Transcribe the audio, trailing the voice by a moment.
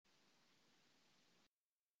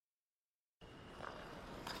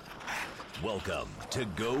Welcome to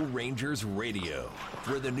Go Rangers Radio,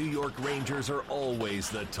 where the New York Rangers are always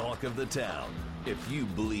the talk of the town. If you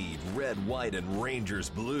bleed red, white, and Rangers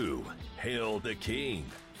blue, hail the king,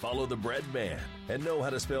 follow the bread man, and know how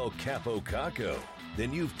to spell Capo Caco,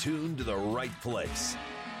 then you've tuned to the right place.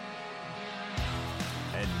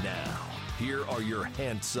 And now, here are your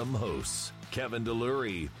handsome hosts, Kevin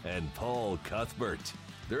DeLury and Paul Cuthbert.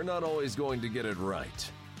 They're not always going to get it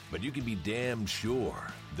right, but you can be damn sure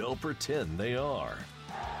they'll pretend they are.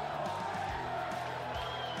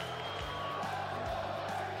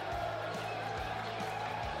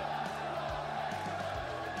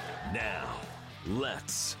 Now,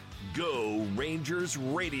 let's go Rangers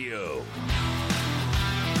Radio.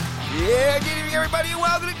 Yeah, good evening, everybody, and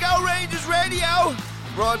welcome to Go Rangers Radio.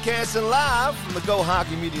 Broadcasting live from the Go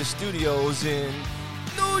Hockey Media Studios in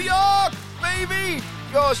New York, baby.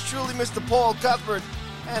 Yours truly, Mr. Paul Cuthbert.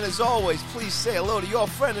 And as always, please say hello to your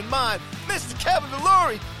friend and mine, Mr. Kevin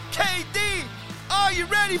DeLury. KD, are you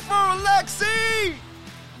ready for Alexi?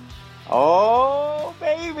 Oh,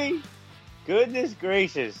 baby. Goodness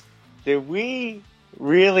gracious. Did we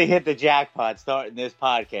really hit the jackpot starting this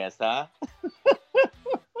podcast, huh? I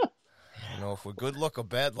don't know if we're good luck or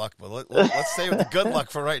bad luck, but let's save the good luck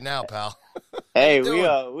for right now, pal. Hey,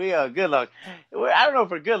 we are good luck. I don't know if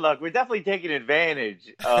we're good luck. We're definitely taking advantage.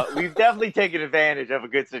 We've definitely taken advantage of a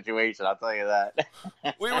good situation, I'll tell you that.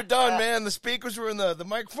 We were done, man. The speakers were in the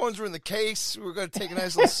microphones were in the case. We were going to take a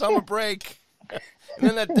nice little summer break. And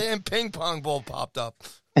then that damn ping pong ball popped up.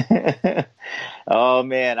 Oh,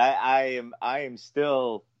 man, I am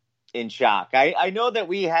still in shock. I know that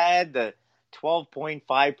we had the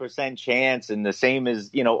 12.5% chance, and the same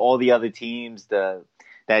as, all the other teams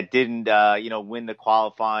that didn't, win the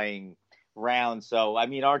qualifying round. So, I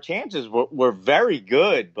mean, our chances were very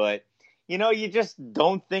good, but, you just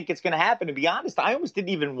don't think it's going to happen. To be honest, I almost didn't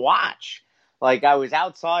even watch. Like, I was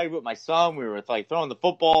outside with my son. We were, throwing the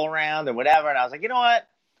football around and whatever, and I was like, you know what?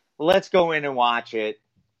 Let's go in and watch it.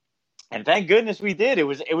 And thank goodness we did. It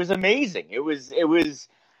was amazing. It was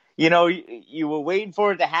you were waiting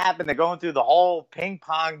for it to happen. They're going through the whole ping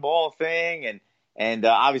pong ball thing, and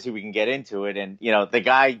obviously we can get into it. And, the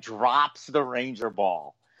guy drops the Ranger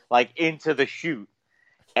ball, into the chute.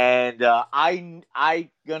 And I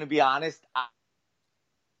going to be honest,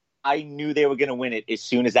 I knew they were going to win it as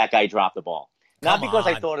soon as that guy dropped the ball. Not because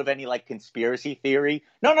I thought of any, conspiracy theory.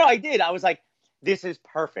 No, I did. I was like, this is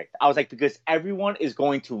perfect. I was like, because everyone is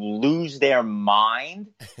going to lose their mind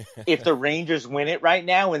if the Rangers win it right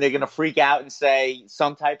now, and they're going to freak out and say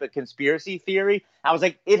some type of conspiracy theory. I was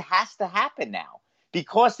like, it has to happen now.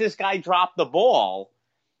 Because this guy dropped the ball,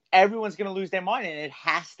 everyone's going to lose their mind, and it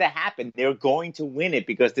has to happen. They're going to win it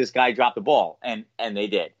because this guy dropped the ball, and they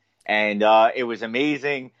did. And it was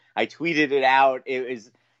amazing. I tweeted it out. It was,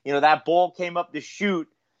 that ball came up the chute,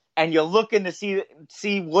 and you're looking to see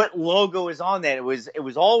what logo is on that. It was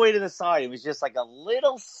all the way to the side. It was just like a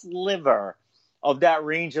little sliver of that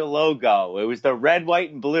Ranger logo. It was the red,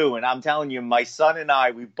 white, and blue. And I'm telling you, my son and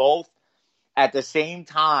I, we both at the same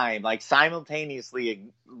time,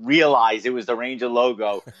 simultaneously realized it was the Ranger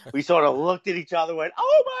logo. We sort of looked at each other and went,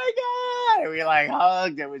 oh my God. And we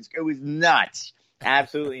hugged. It was nuts.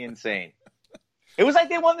 Absolutely insane. It was like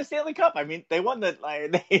they won the Stanley Cup. I mean, they won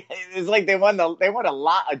it's like they won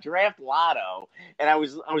a draft lotto, and I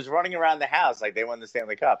was running around the house like they won the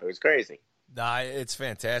Stanley Cup. It was crazy. Nah, it's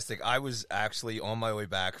fantastic. I was actually on my way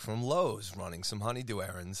back from Lowe's running some honeydew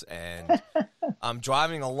errands, and I'm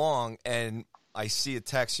driving along, and I see a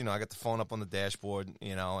text. I got the phone up on the dashboard,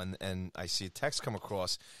 and I see a text come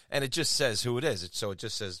across, and it just says who it is. So it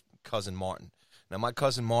just says Cousin Martin. Now, my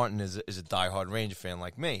cousin Martin is a diehard Ranger fan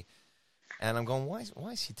like me. And I'm going, why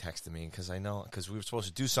is he texting me? Because we were supposed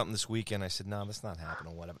to do something this weekend. I said, no, that's not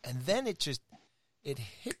happening, whatever. And then it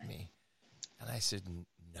hit me. And I said,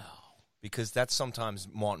 no. Because that's sometimes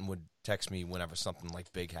Martin would text me whenever something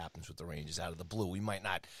big happens with the Rangers out of the blue. We might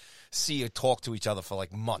not see or talk to each other for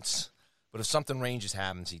months. But if something Rangers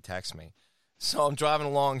happens, he texts me. So I'm driving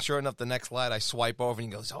along. Sure enough, the next light, I swipe over,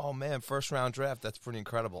 and he goes, oh, man, first-round draft. That's pretty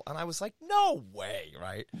incredible. And I was like, no way,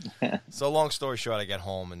 right? So long story short, I get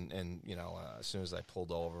home, and as soon as I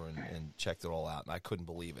pulled over and checked it all out, and I couldn't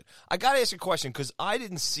believe it. I got to ask you a question, because I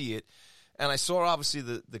didn't see it, and I saw, obviously,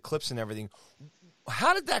 the clips and everything.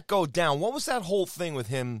 How did that go down? What was that whole thing with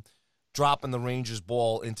him dropping the Rangers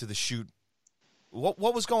ball into the chute? What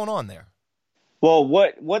was going on there? Well,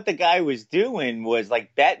 what the guy was doing was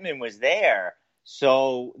Bettman was there.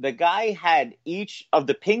 So the guy had each of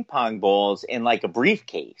the ping pong balls in a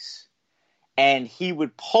briefcase, and he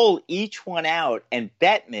would pull each one out, and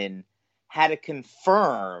Bettman had to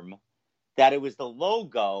confirm that it was the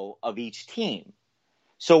logo of each team.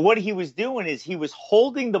 So what he was doing is he was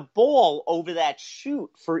holding the ball over that chute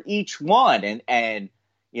for each one. And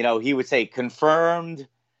he would say, confirmed,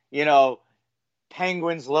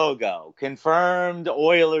 Penguins logo, confirmed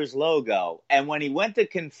Oilers logo. And when he went to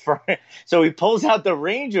confirm, so he pulls out the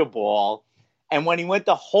Ranger ball, and when he went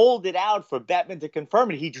to hold it out for Bettman to confirm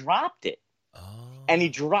it, he dropped it. Oh. And he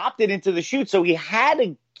dropped it into the chute. So he had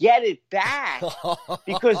to get it back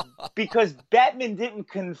because Bettman didn't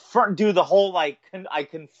do the whole, I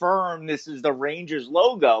confirm this is the Rangers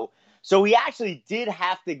logo. So he actually did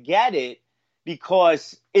have to get it,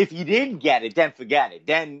 because if he didn't get it, then forget it.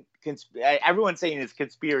 Then everyone's saying it's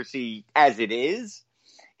conspiracy as it is.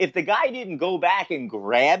 If the guy didn't go back and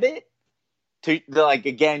grab it to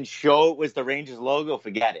again show it was the Rangers logo,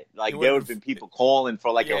 forget it. There would have been people calling for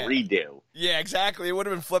a redo. Yeah, exactly. It would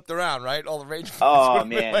have been flipped around, right? All the Rangers. Oh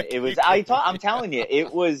man, it was. I'm telling you,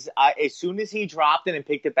 it was. As soon as he dropped it and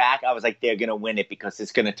picked it back, I was like, they're gonna win it because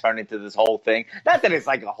it's gonna turn into this whole thing. Not that it's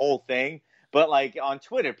a whole thing, but on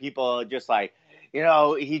Twitter, people are just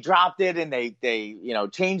he dropped it and they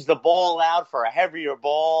changed the ball out for a heavier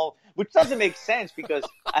ball, which doesn't make sense because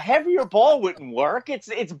a heavier ball wouldn't work.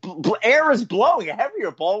 Air is blowing. A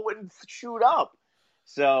heavier ball wouldn't shoot up.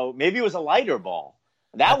 So maybe it was a lighter ball.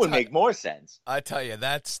 That would make more sense. I tell you,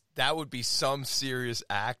 that would be some serious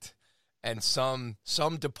act, and some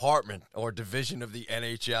department or division of the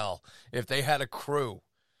NHL if they had a crew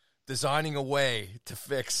designing a way to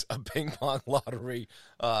fix a ping pong lottery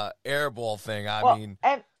airball thing. I mean,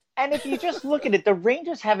 and if you just look at it, the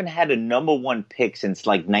Rangers haven't had a number one pick since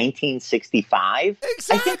 1965.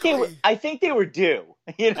 Exactly. I think they were due.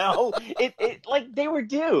 They were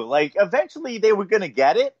due. Eventually they were going to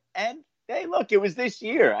get it, and hey, look, it was this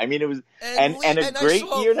year. I mean, it was and a great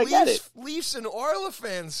year to get it. Leafs and Oilers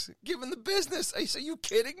fans giving the business. Are you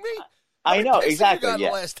kidding me? I know exactly. In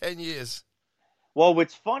the last 10 years. Well,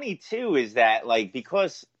 what's funny, too, is that,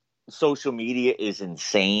 because social media is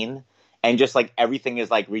insane and just, everything is,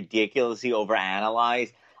 ridiculously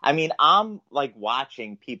overanalyzed, I mean, I'm,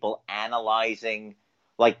 watching people analyzing,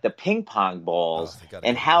 the ping pong balls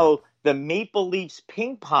and how the Maple Leafs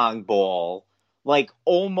ping pong ball,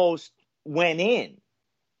 almost went in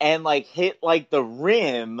and, hit, the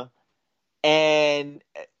rim. And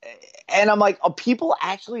I'm like, are people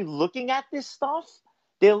actually looking at this stuff?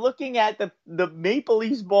 They're looking at the Maple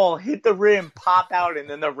Leafs ball hit the rim, pop out, and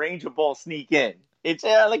then the Ranger ball sneak in. It's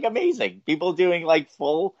amazing. People doing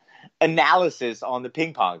full analysis on the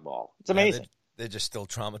ping pong ball. It's amazing. They're just still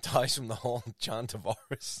traumatized from the whole John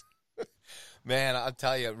Tavares. Man, I'll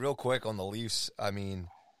tell you real quick on the Leafs. I mean,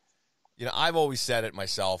 I've always said it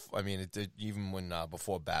myself. I mean, even when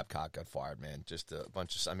before Babcock got fired, man, just a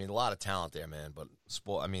bunch of. I mean, a lot of talent there, man. But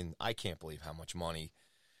sport. I mean, I can't believe how much money.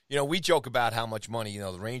 We joke about how much money,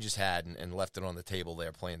 the Rangers had and left it on the table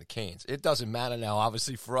there playing the Canes. It doesn't matter now,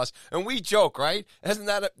 obviously, for us. And we joke, right?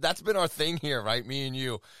 That's been our thing here, right? Me and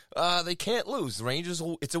you. They can't lose. The Rangers,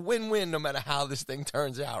 it's a win-win no matter how this thing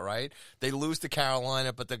turns out, right? They lose to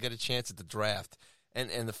Carolina, but they'll get a chance at the draft.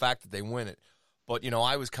 And the fact that they win it. But,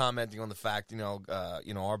 I was commenting on the fact,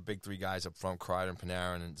 our big three guys up front, Kreider,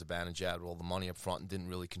 Panarin, and Zibanejad, with all the money up front and didn't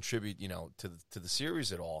really contribute, to the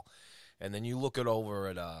series at all. And then you look it over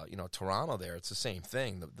at Toronto there, it's the same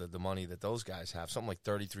thing. The money that those guys have, something like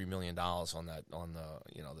 $33 million on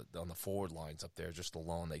the forward lines up there just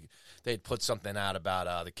alone. They'd put something out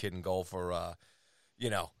about the kid in goal for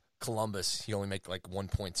Columbus. He only make 1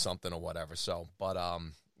 point something or whatever. So, but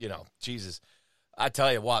Jesus, I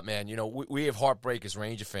tell you what, man, we have heartbreak as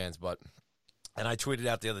Ranger fans, and I tweeted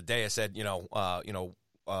out the other day. I said,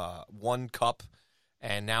 one cup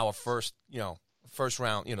and now a first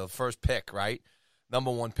round, the first pick, right?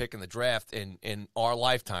 Number one pick in the draft in our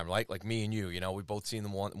lifetime, right? Like me and you, we've both seen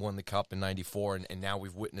them won the cup in '94, and now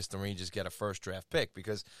we've witnessed the Rangers get a first draft pick,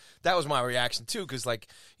 because that was my reaction too. Because like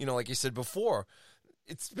you said before,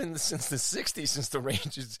 it's been since the '60s since the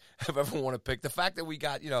Rangers have ever won a pick. The fact that we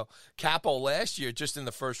got Capo last year just in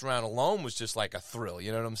the first round alone was just like a thrill.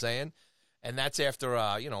 You know what I'm saying? And that's after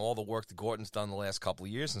all the work that Gordon's done the last couple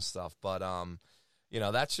of years and stuff. But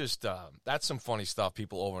that's just that's some funny stuff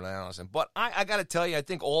people overanalyzing. But I got to tell you, I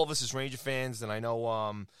think all of us as Ranger fans, and I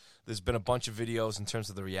know there's been a bunch of videos in terms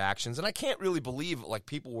of the reactions, and I can't really believe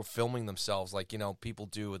people were filming themselves people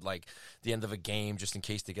do at the end of a game just in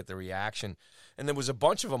case they get the reaction. And there was a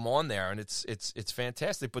bunch of them on there, and it's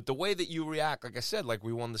fantastic. But the way that you react, like I said,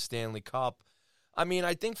 we won the Stanley Cup. I mean,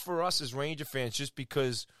 I think for us as Ranger fans, just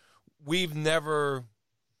because we've never.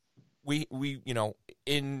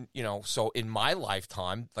 So in my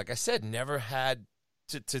lifetime, like I said, never had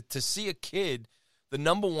to see a kid, the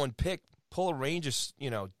number one pick, pull a Rangers,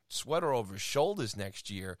 sweater over his shoulders next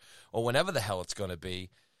year or whenever the hell it's going to be.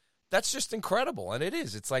 That's just incredible, and it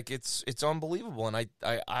is. It's like it's unbelievable, and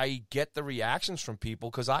I get the reactions from people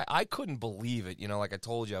because I couldn't believe it. Like I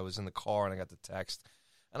told you, I was in the car and I got the text,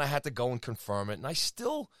 and I had to go and confirm it, and I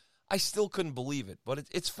still couldn't believe it. But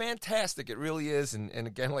it's fantastic. It really is, and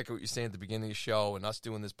again, like what you're saying at the beginning of the show and us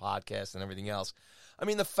doing this podcast and everything else, I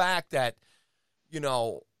mean, the fact that,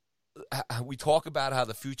 we talk about how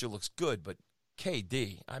the future looks good, but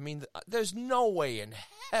KD, I mean, there's no way in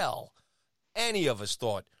hell any of us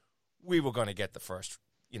thought we were going to get the first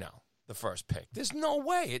pick. There's no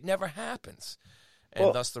way. It never happens.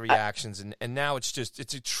 And thus the reactions. And now it's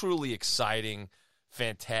a truly exciting,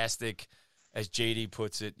 fantastic, as JD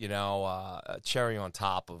puts it, a cherry on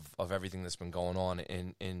top of everything that's been going on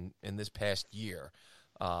in this past year.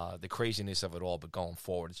 The craziness of it all, but going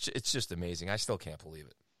forward, it's just amazing. I still can't believe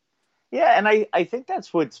it. Yeah, and I think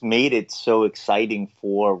that's what's made it so exciting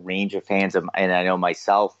for Ranger fans, and I know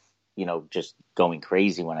myself, just going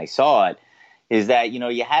crazy when I saw it, is that,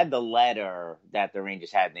 you had the letter that the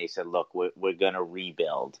Rangers had, and they said, look, we're going to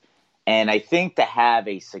rebuild. And I think to have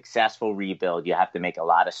a successful rebuild, you have to make a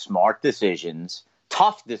lot of smart decisions,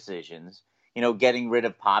 tough decisions, getting rid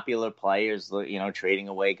of popular players, trading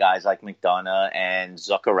away guys like McDonough and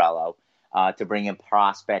Zuccarello to bring in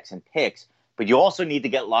prospects and picks. But you also need to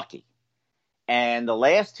get lucky. And the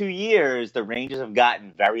last 2 years, the Rangers have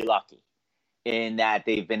gotten very lucky in that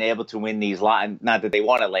they've been able to win these not that they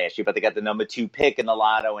won it last year, but they got the number 2 pick in the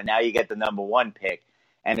lotto, and now you get the number 1 pick.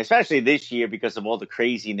 And especially this year, because of all the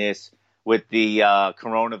craziness with the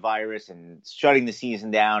coronavirus and shutting the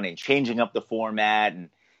season down and changing up the format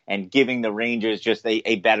and giving the Rangers just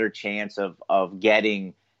a better chance of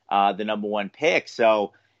getting the number 1 pick.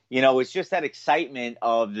 So, it's just that excitement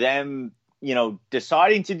of them,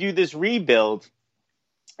 deciding to do this rebuild.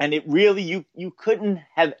 And it really, you couldn't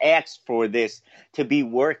have asked for this to be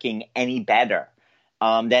working any better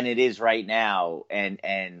than it is right now.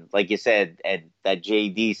 And like you said, that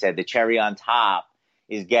JD said, the cherry on top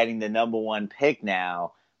is getting the number 1 pick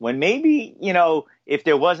now. When maybe, if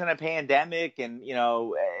there wasn't a pandemic and,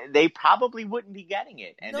 they probably wouldn't be getting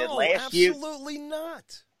it. And no, last year, absolutely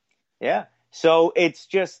not. Yeah. So it's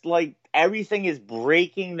just like everything is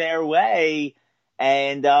breaking their way.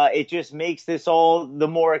 And it just makes this all the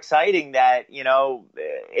more exciting that,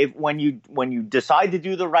 if when you decide to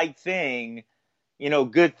do the right thing,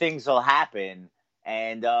 good things will happen.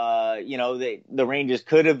 And, the Rangers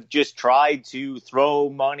could have just tried to throw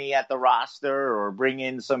money at the roster or bring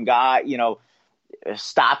in some guy,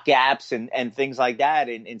 stopgaps and things like that.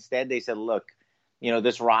 And instead they said, look,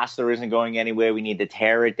 this roster isn't going anywhere. We need to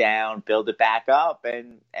tear it down, build it back up.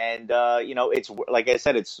 And it's like I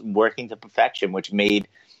said, it's working to perfection, which made,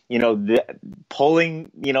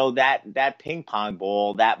 pulling, that ping pong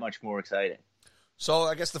ball that much more exciting. So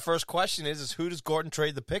I guess the first question is who does Gordon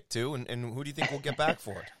trade the pick to, and who do you think we'll get back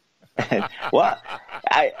for it? Well,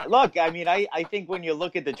 I think when you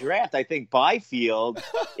look at the draft, I think Byfield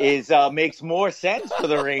makes more sense for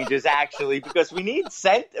the Rangers actually, because we need a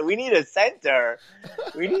center.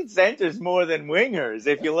 We need centers more than wingers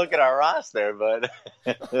if you look at our roster. But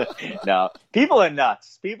no, people are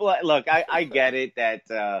nuts. I get it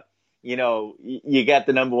that you get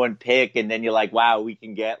the number 1 pick, and then you're like, wow, we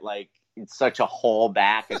can get it's such a haul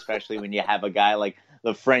back, especially when you have a guy like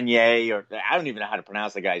Lafreniere, or I don't even know how to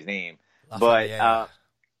pronounce the guy's name, but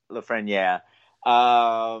Lafreniere,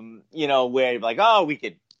 where you're like, oh, we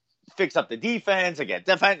could fix up the defense and get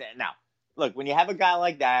defense. Now, look, when you have a guy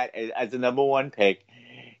like that as the number 1 pick,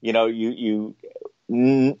 you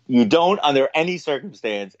don't under any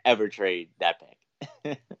circumstance ever trade that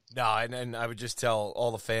pick. No, and I would just tell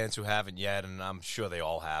all the fans who haven't yet, and I'm sure they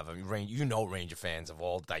all have. I mean, Ranger fans have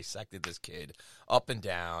all dissected this kid up and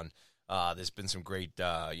down. There's been some great,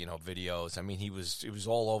 videos. I mean, he was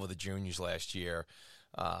all over the juniors last year.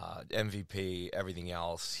 MVP, everything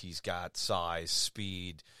else. He's got size,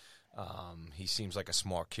 speed. He seems like a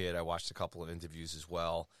smart kid. I watched a couple of interviews as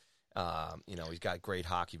well. He's got great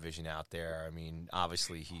hockey vision out there. I mean,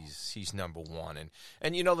 obviously he's number 1.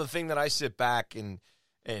 And the thing that I sit back and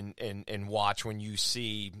watch when you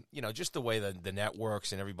see, just the way the net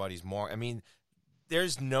works and everybody's more, I mean,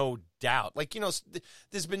 there's no doubt.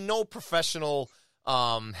 There's been no professional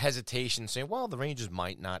hesitation saying, well, the Rangers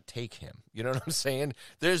might not take him. You know what I'm saying?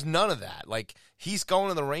 There's none of that. He's going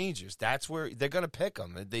to the Rangers. That's where they're going to pick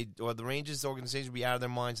him. Or the Rangers organization will be out of their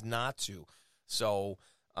minds not to. So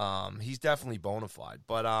he's definitely bona fide.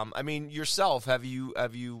 But I mean, yourself, have you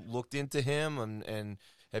looked into him and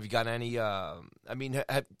have you got any? I'm going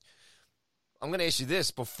to ask you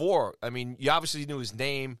this before. I mean, you obviously knew his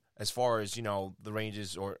name as far as, the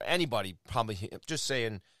Rangers or anybody probably just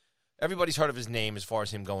saying everybody's heard of his name as far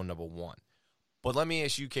as him going number one. But let me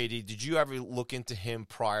ask you, KD, did you ever look into him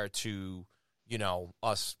prior to,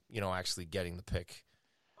 us, actually getting the pick?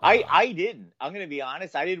 I didn't. I'm going to be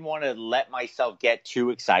honest. I didn't want to let myself get too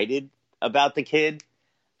excited about the kid,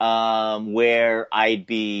 where I'd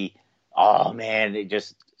be, oh man,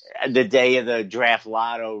 just the day of the draft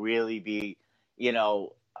lotto really be,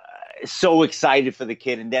 so excited for the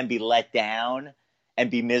kid and then be let down and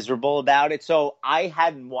be miserable about it. So I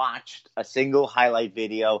hadn't watched a single highlight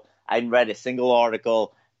video. I hadn't read a single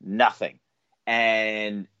article, nothing.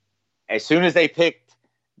 And as soon as they picked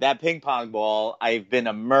that ping pong ball, I've been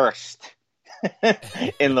immersed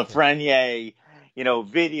in Lafreniere,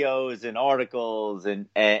 videos and articles and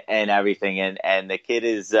everything. And the kid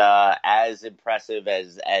is as impressive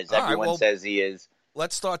as everyone says he is.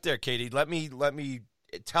 Let's start there, Katie. Let me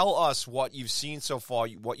tell us what you've seen so far,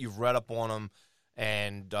 what you've read up on him,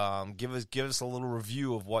 and give us a little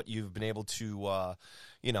review of what you've been able to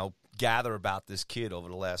gather about this kid over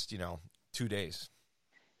the last 2 days.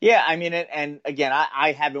 Yeah, I mean, and again,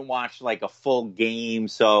 I haven't watched like a full game,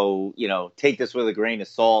 so take this with a grain of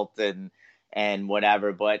salt and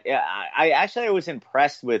whatever. But I was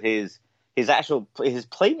impressed with his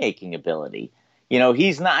playmaking ability.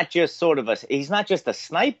 He's not just he's not just a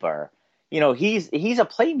sniper. He's a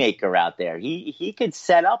playmaker out there. He could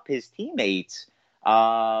set up his teammates,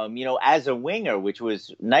 as a winger, which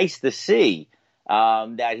was nice to see.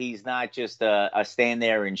 That he's not just a stand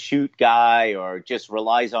there and shoot guy or just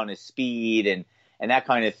relies on his speed and that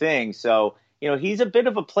kind of thing. So, he's a bit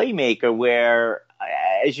of a playmaker where,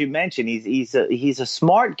 as you mentioned, he's a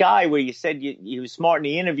smart guy where you said he was smart in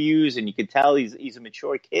the interviews and you could tell he's a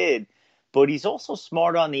mature kid, but he's also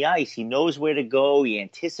smart on the ice. He knows where to go. He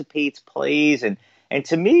anticipates plays. And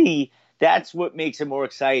to me, that's what makes it more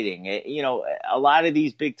exciting. A lot of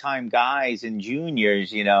these big time guys and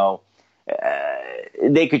juniors,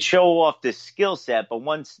 they could show off the skill set, but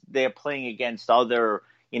once they're playing against other,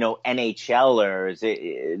 NHLers,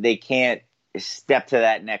 they can't step to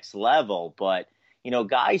that next level. But,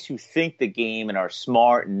 guys who think the game and are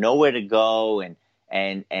smart and know where to go and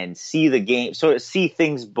see the game, sort of see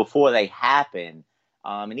things before they happen.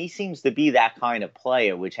 And he seems to be that kind of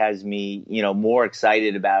player, which has me, more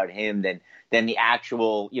excited about him than the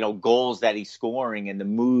actual, goals that he's scoring and the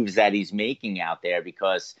moves that he's making out there.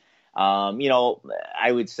 Because, I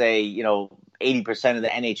would say, 80% of the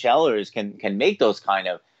NHLers can make those kind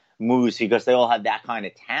of moves because they all have that kind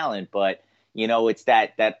of talent. But, it's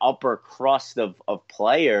that upper crust of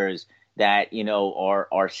players that,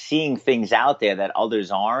 are seeing things out there that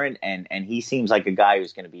others aren't. And he seems like a guy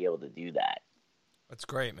who's going to be able to do that. That's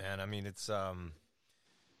great, man. I mean, it's,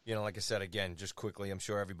 like I said, again, just quickly, I'm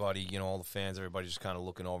sure everybody, all the fans, everybody's just kind of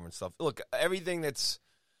looking over and stuff. Look, everything it's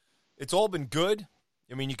all been good.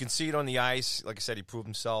 I mean, you can see it on the ice. Like I said, he proved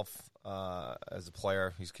himself as a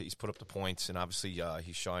player. He's put up the points, and obviously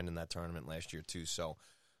he shined in that tournament last year too. So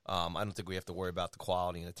I don't think we have to worry about the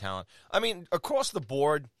quality and the talent. I mean, across the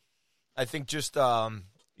board, I think just,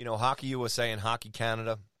 Hockey USA and Hockey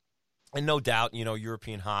Canada, and no doubt,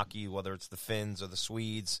 European hockey, whether it's the Finns or the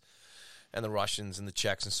Swedes and the Russians and the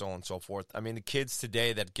Czechs and so on and so forth. I mean, the kids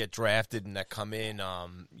today that get drafted and that come in,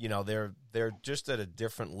 they're just at a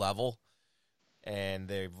different level. And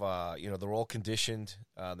they've, they're all conditioned.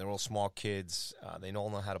 They're all small kids. They all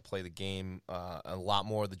know how to play the game. A lot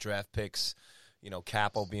more of the draft picks,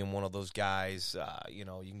 Capo being one of those guys. You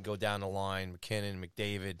can go down the line, McKinnon,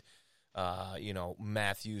 McDavid,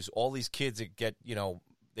 Matthews. All these kids that get,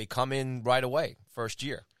 they come in right away, first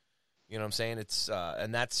year. You know what I'm saying? It's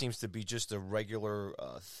and that seems to be just a regular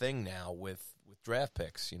thing now with draft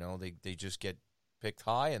picks. They just get picked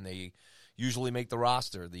high and they usually make the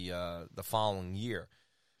roster the following year.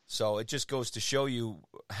 So it just goes to show you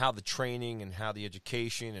how the training and how the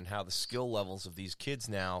education and how the skill levels of these kids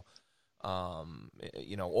now,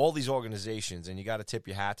 all these organizations, and you got to tip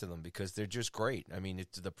your hat to them because they're just great. I mean,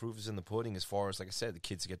 the proof is in the pudding as far as, like I said, the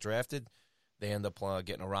kids get drafted, they end up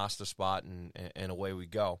getting a roster spot, and away we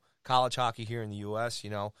go. College hockey here in the U.S.,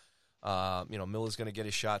 Miller's going to get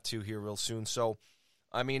his shot too here real soon. So,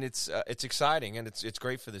 I mean, it's exciting, and it's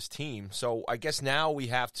great for this team. So I guess now we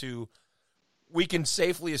can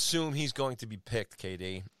safely assume he's going to be picked,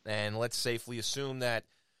 KD, and let's safely assume that,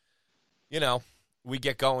 we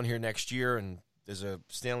get going here next year, and there's a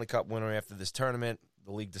Stanley Cup winner after this tournament.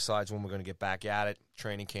 The league decides when we're going to get back at it,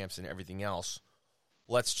 training camps and everything else.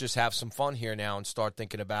 Let's just have some fun here now and start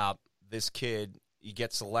thinking about this kid, he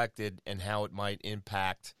gets selected, and how it might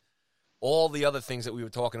impact all the other things that we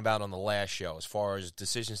were talking about on the last show as far as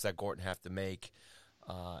decisions that Gorton have to make,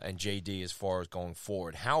 and JD as far as going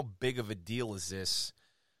forward. How big of a deal is this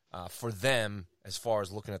for them as far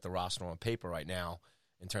as looking at the roster on paper right now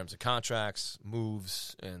in terms of contracts,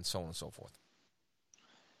 moves, and so on and so forth?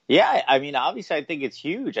 Yeah, I mean, obviously, I think it's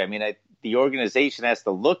huge. I mean, the organization has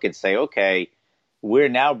to look and say, okay, we're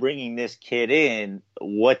now bringing this kid in.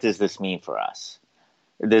 What does this mean for us?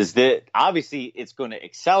 Obviously, it's going to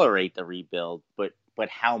accelerate the rebuild, but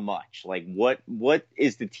how much? Like, what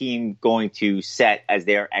is the team going to set as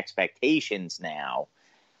their expectations now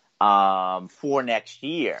for next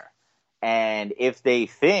year? And if they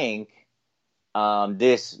think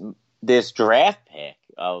this draft pick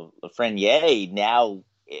of Lafreniere now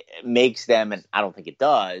makes them, and I don't think it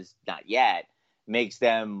does, not yet, makes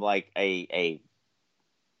them like a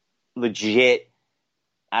legit,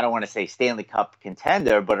 I don't want to say Stanley Cup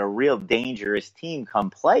contender, but a real dangerous team come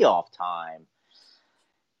playoff time.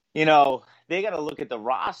 You know, they got to look at the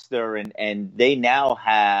roster, and they now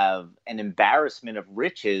have an embarrassment of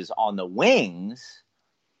riches on the wings,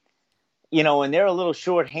 you know, and they're a little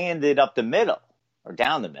shorthanded up the middle or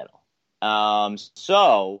down the middle.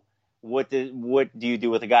 So what do you do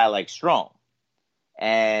with a guy like Strome?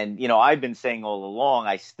 And, you know, I've been saying all along,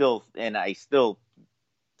 I still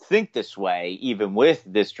think this way, even with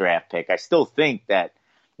this draft pick. I still think that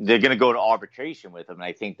they're going to go to arbitration with him. And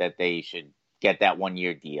I think that they should get that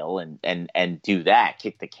 1-year deal and do that,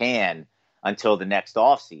 kick the can until the next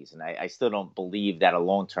offseason. I still don't believe that a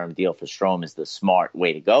long-term deal for Strome is the smart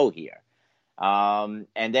way to go here. And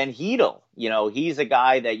then Hedl, you know, he's a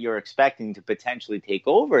guy that you're expecting to potentially take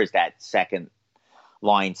over as that second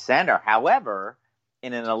line center. However,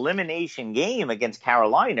 in an elimination game against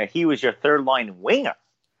Carolina, he was your third line winger.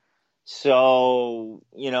 So,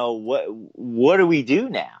 you know, what do we do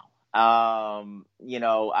now? You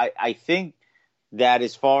know, I think that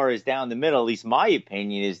as far as down the middle, at least my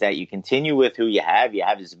opinion is that you continue with who you have. You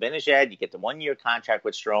have Zibanejad, you get the 1-year contract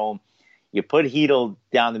with Strome. You put Hedl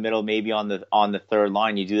down the middle, maybe on the third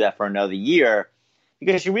line. You do that for another year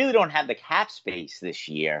because you really don't have the cap space this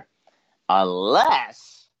year,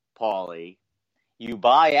 unless, Paulie, you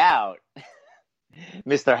buy out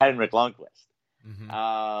Mr. Henrik Lundqvist.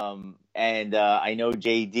 Mm-hmm. And I know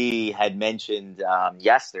JD had mentioned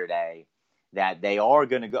yesterday that they are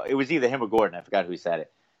going to go. It was either him or Gordon. I forgot who said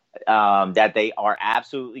it. That they are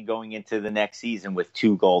absolutely going into the next season with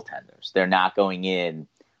 2 goaltenders. They're not going in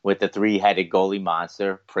with the 3-headed goalie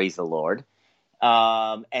monster, praise the Lord.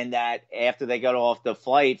 And that after they got off the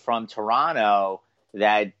flight from Toronto,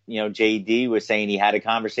 that, you know, JD was saying he had a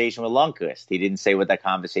conversation with Lundqvist. He didn't say what that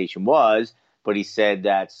conversation was, but he said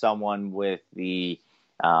that someone with the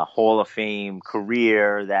Hall of Fame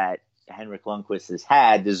career that Henrik Lundqvist has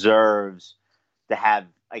had deserves to have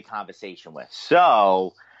a conversation with.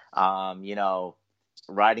 So, you know,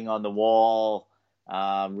 writing on the wall,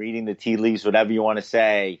 reading the tea leaves, whatever you want to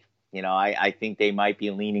say, you know, I think they might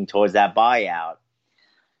be leaning towards that buyout.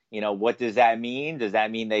 You know, what does that mean? Does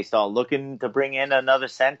that mean they start looking to bring in another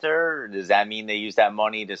center? Or does that mean they use that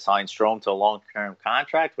money to sign Strome to a long-term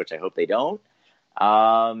contract, which I hope they don't?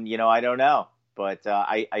 You know, I don't know. But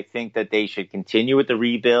I think that they should continue with the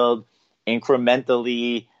rebuild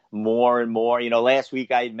incrementally, more and more. You know, last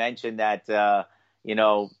week I had mentioned that, you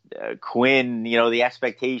know, Quinn, you know, the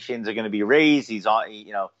expectations are going to be raised. He's on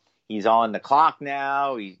the clock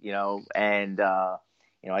now. You know, and,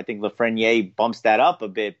 you know, I think Lafreniere bumps that up a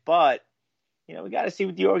bit. But, you know, we got to see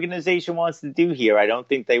what the organization wants to do here. I don't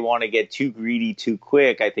think they want to get too greedy too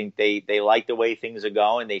quick. I think they like the way things are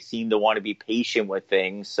going. They seem to want to be patient with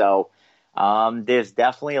things. So there's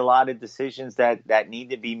definitely a lot of decisions that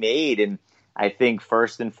need to be made. And I think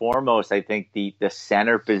first and foremost, I think the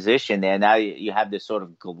center position there, now you have this sort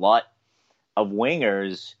of glut of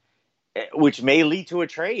wingers, which may lead to a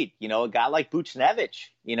trade. You know, a guy like Buchnevich,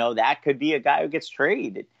 you know, that could be a guy who gets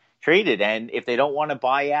traded. And if they don't want to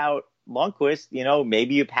buy out Lundqvist, you know,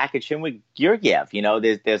 maybe you package him with Georgiev. You know,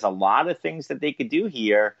 there's a lot of things that they could do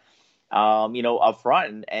here, you know, up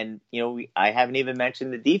front. And you know, I haven't even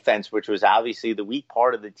mentioned the defense, which was obviously the weak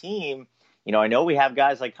part of the team. You know, I know we have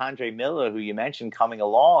guys like K'Andre Miller, who you mentioned, coming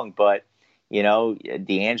along, but, you know,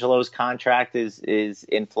 D'Angelo's contract is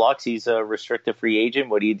in flux. He's a restricted free agent.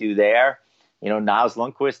 What do you do there? You know, Niles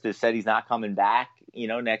Lundqvist has said he's not coming back. You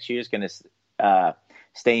know, next year is going to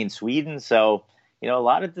stay in Sweden. So, you know, a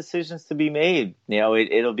lot of decisions to be made. You know,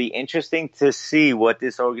 it'll be interesting to see what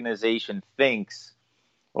this organization thinks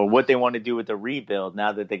or what they want to do with the rebuild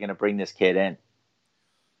now that they're going to bring this kid in.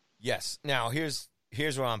 Yes. Now, here's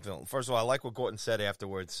where I'm feeling. First of all, I like what Gorton said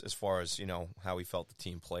afterwards as far as, you know, how he felt the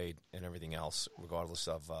team played and everything else, regardless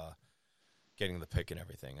of getting the pick and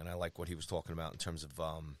everything. And I like what he was talking about in terms of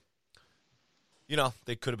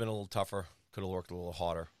they could have been a little tougher, could have worked a little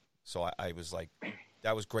harder. So I was like,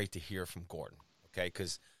 that was great to hear from Gordon, okay?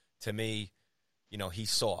 Because to me, he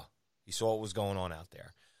saw what was going on out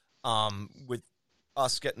there. With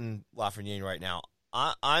us getting Lafreniere right now,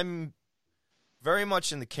 I'm very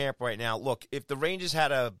much in the camp right now. Look, if the Rangers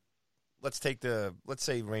had let's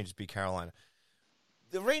say Rangers beat Carolina.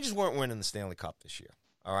 The Rangers weren't winning the Stanley Cup this year,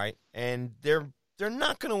 all right? And they're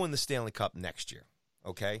not going to win the Stanley Cup next year,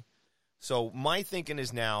 okay? So my thinking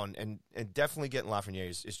is now, and definitely getting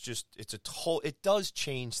Lafreniere it does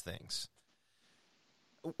change things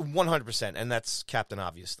 100%, and that's Captain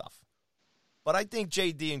Obvious stuff. But I think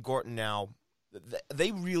JD and Gorton now,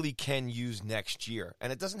 they really can use next year,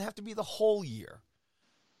 and it doesn't have to be the whole year.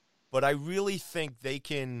 But I really think they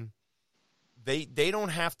can. They don't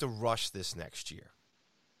have to rush this next year.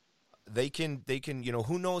 They can.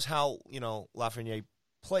 Who knows how Lafreniere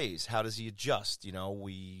plays? How does he adjust?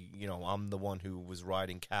 I'm the one who was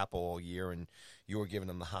riding Capo all year, and you were giving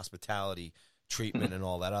him the hospitality treatment and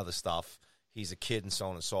all that other stuff. He's a kid, and so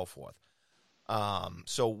on and so forth.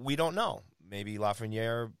 So we don't know. Maybe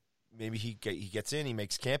Lafreniere, maybe he gets in, he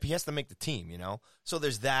makes camp. He has to make the team, So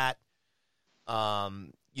there's that.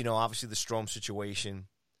 Obviously the Strome situation.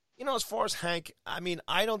 As far as Hank, I mean,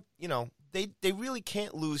 I don't. They really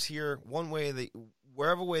can't lose here. One way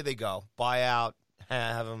wherever way they go, buy out.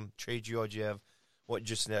 Have him trade Georgiev, what you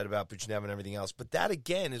just said about Buchnev and everything else. But that,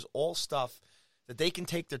 again, is all stuff that they can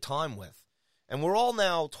take their time with. And we're all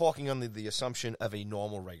now talking under the assumption of a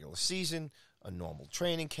normal regular season, a normal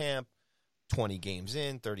training camp, 20 games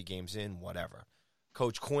in, 30 games in, whatever.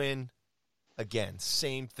 Coach Quinn, again,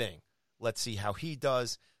 same thing. Let's see how he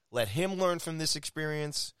does. Let him learn from this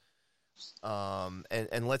experience,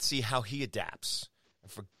 and let's see how he adapts.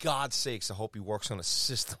 And for God's sakes, I hope he works on a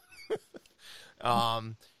system.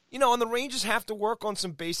 And the Rangers have to work on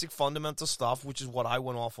some basic fundamental stuff, which is what I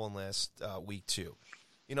went off on last week too.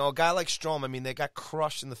 A guy like Strome, I mean, they got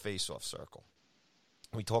crushed in the faceoff circle.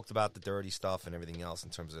 We talked about the dirty stuff and everything else in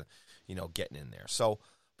terms of, getting in there. So,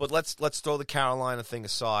 but let's throw the Carolina thing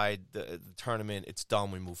aside. The tournament, it's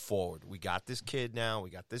done. We move forward. We got this kid now. We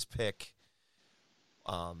got this pick.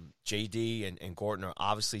 JD and Gordon are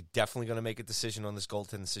obviously definitely going to make a decision on this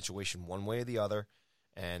goaltending situation one way or the other.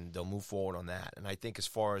 And they'll move forward on that. And I think as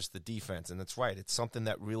far as the defense, and that's right, it's something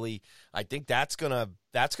that really, I think that's gonna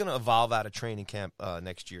evolve out of training camp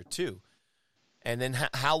next year too. And then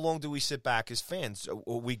how long do we sit back as fans?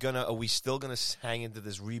 Are we still gonna hang into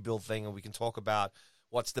this rebuild thing, and we can talk about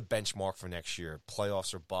what's the benchmark for next year,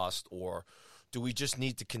 playoffs or bust, or do we just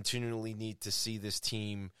continually need to see this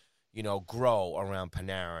team, grow around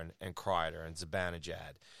Panarin and Kreider and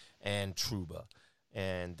Zibanejad and Trouba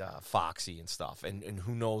and Foxy and stuff, and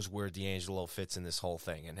who knows where D'Angelo fits in this whole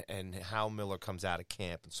thing, and how Miller comes out of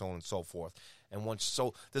camp, and so on and so forth. And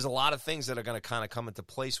so there's a lot of things that are going to kind of come into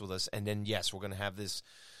place with us, and then yes, we're going to have this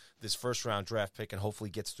first round draft pick, and hopefully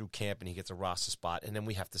gets through camp and he gets a roster spot, and then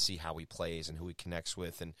we have to see how he plays and who he connects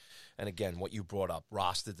with, and again, what you brought up,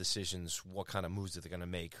 roster decisions, what kind of moves that they're going to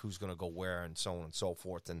make, who's going to go where, and so on and so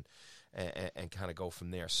forth, and kind of go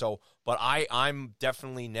from there. So, but I'm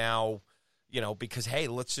definitely now. Because, hey,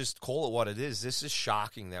 let's just call it what it is. This is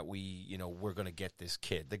shocking that we're going to get this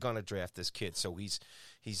kid. They're going to draft this kid. So he's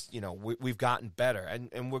we've gotten better.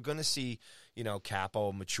 And we're going to see,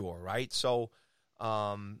 Capo mature, right? So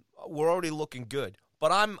we're already looking good.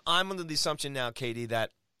 But I'm under the assumption now, Katie, that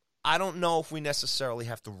I don't know if we necessarily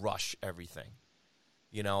have to rush everything.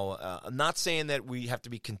 I'm not saying that we have to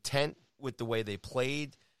be content with the way they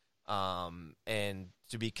played and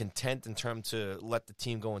to be content in terms to let the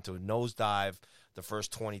team go into a nosedive the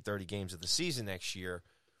first 20, 30 games of the season next year.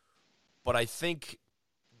 But I think,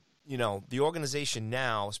 the organization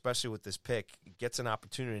now, especially with this pick, gets an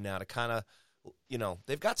opportunity now to kind of,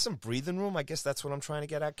 they've got some breathing room. I guess that's what I'm trying to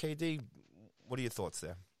get at, KD. What are your thoughts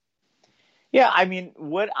there? Yeah, I mean,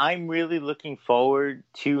 what I'm really looking forward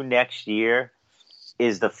to next year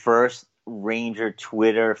is the first Ranger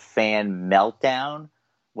Twitter fan meltdown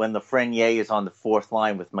when Lafreniere is on the fourth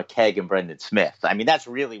line with McKegg and Brendan Smith. I mean, that's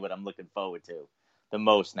really what I'm looking forward to the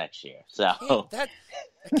most next year. So that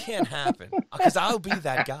can't happen because I'll be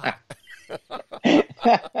that guy.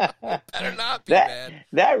 Better not be, man.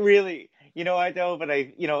 That really, I know, but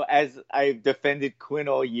as I've defended Quinn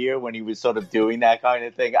all year when he was sort of doing that kind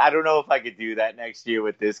of thing, I don't know if I could do that next year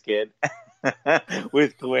with this kid.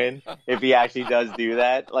 With Quinn, if he actually does do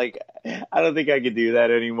that. Like, I don't think I could do that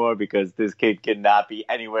anymore because this kid cannot be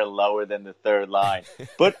anywhere lower than the third line.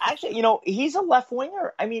 But actually, he's a left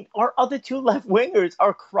winger. I mean, our other two left wingers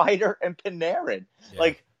are Kreider and Panarin. Yeah.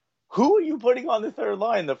 Like, who are you putting on the third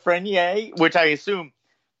line? Lafreniere, which I assume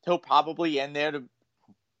he'll probably end there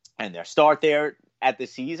and their start there at the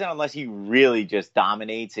season unless he really just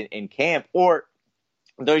dominates in camp. Or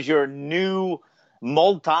there's your new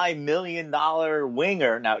multi-million-dollar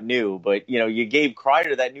winger, not new, but you gave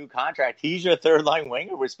Kreider that new contract. He's your third line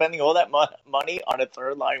winger. We're spending all that money on a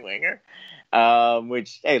third line winger,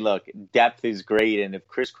 which, hey, look, depth is great. And if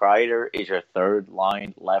Chris Kreider is your third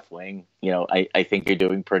line left wing, I think you're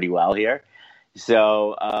doing pretty well here.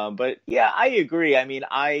 So, but yeah, I agree. I mean,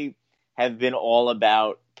 I have been all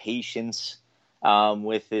about patience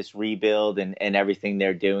with this rebuild and everything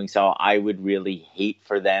they're doing. So I would really hate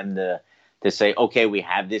for them to say, okay, we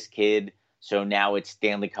have this kid, so now it's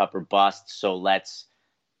Stanley Cup or bust. So let's,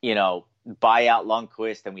 buy out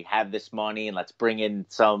Lundqvist and we have this money and let's bring in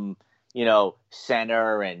some,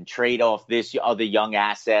 center and trade off this other young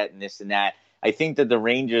asset and this and that. I think that the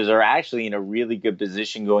Rangers are actually in a really good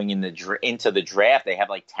position going into the draft. They have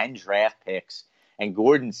like 10 draft picks. And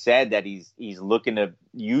Gordon said that he's looking to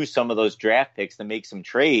use some of those draft picks to make some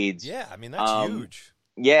trades. Yeah, I mean, that's huge.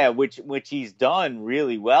 Yeah, which he's done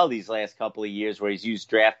really well these last couple of years, where he's used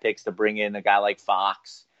draft picks to bring in a guy like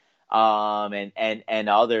Fox and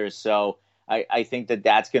others. So I think that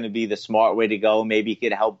that's going to be the smart way to go. Maybe he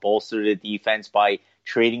could help bolster the defense by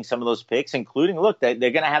trading some of those picks, including, look, they're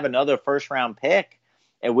going to have another first-round pick,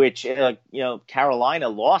 in which, Carolina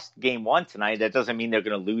lost game 1 tonight. That doesn't mean they're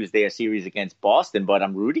going to lose their series against Boston, but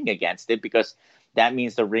I'm rooting against it because that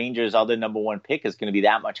means the Rangers' other number 1 pick is going to be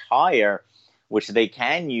that much higher, which they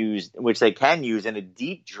can use in a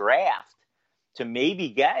deep draft to maybe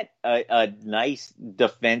get a nice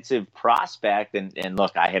defensive prospect. And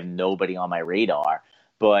look, I have nobody on my radar,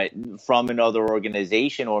 but from another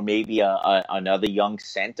organization or maybe another young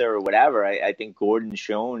center or whatever, I think Gordon's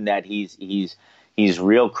shown that he's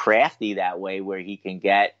real crafty that way, where he can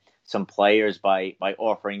get some players by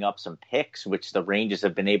offering up some picks, which the Rangers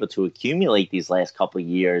have been able to accumulate these last couple of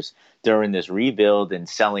years during this rebuild and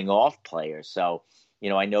selling off players. So,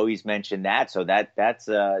 I know he's mentioned that. So that's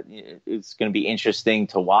it's going to be interesting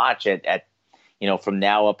to watch at from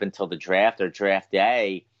now up until the draft or draft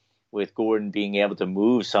day, with Gordon being able to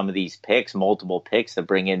move some of these picks, multiple picks, to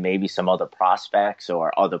bring in maybe some other prospects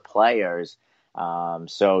or other players.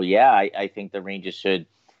 So, yeah, I think the Rangers should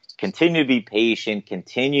continue to be patient,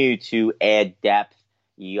 continue to add depth,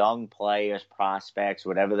 young players, prospects,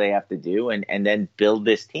 whatever they have to do, and then build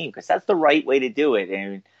this team, because that's the right way to do it.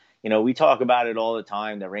 And, we talk about it all the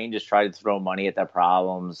time. The Rangers try to throw money at their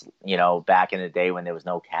problems, back in the day when there was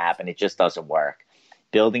no cap, and it just doesn't work.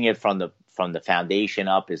 Building it from the foundation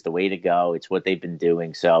up is the way to go. It's what they've been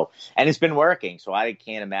doing. So, and it's been working. So I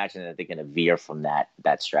can't imagine that they're going to veer from that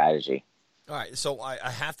strategy. All right, so I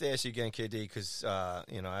have to ask you again, KD, because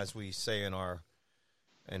as we say in our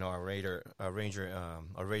Ranger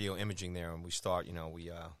radio imaging there, and we start,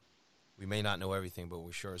 we may not know everything, but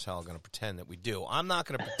we're sure as hell going to pretend that we do. I'm not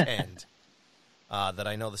going to pretend that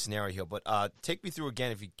I know the scenario here, but take me through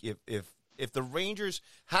again. If the Rangers,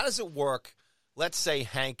 how does it work? Let's say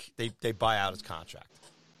Hank, they buy out his contract.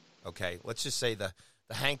 Okay, let's just say the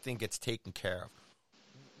Hank thing gets taken care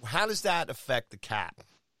of. How does that affect the cap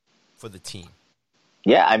for the team?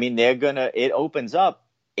 Yeah, I mean, it opens up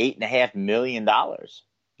 $8.5 million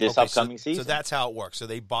this upcoming season. So that's how it works. So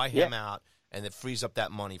they buy him out, and it frees up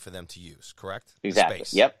that money for them to use, correct? Exactly.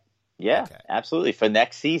 Space. Yep. Yeah, okay. Absolutely. For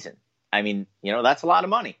next season. I mean, that's a lot of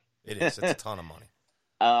money. It is. It's a ton of money.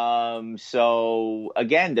 So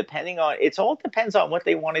again, it all depends on what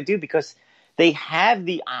they want to do, because they have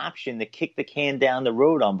the option to kick the can down the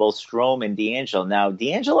road on both Strome and DeAngelo. Now,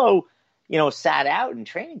 DeAngelo, sat out in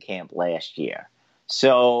training camp last year.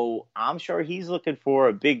 So I'm sure he's looking for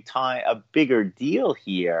a bigger deal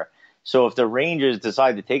here. So if the Rangers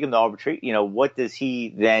decide to take him to arbitration, what does he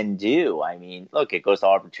then do? I mean, look, it goes to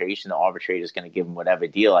arbitration. The arbitrator is going to give him whatever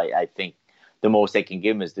deal. I think the most they can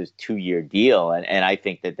give him is this 2-year deal. And I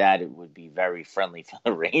think that it would be very friendly for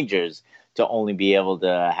the Rangers to only be able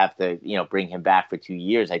to have to, bring him back for 2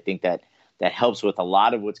 years. I think that helps with a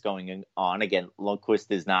lot of what's going on. Again, Lundqvist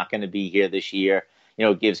is not going to be here this year.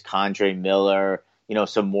 Gives K'Andre Miller,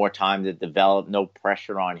 some more time to develop. No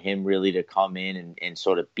pressure on him really to come in and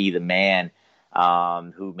sort of be the man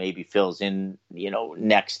who maybe fills in,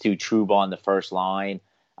 next to Trouba on the first line,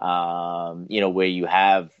 where you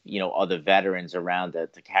have, other veterans around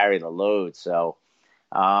to carry the load. So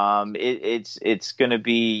it's going to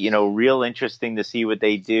be, real interesting to see what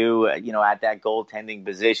they do, at that goaltending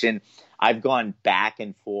position. I've gone back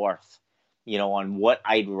and forth, on what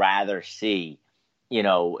I'd rather see,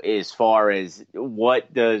 as far as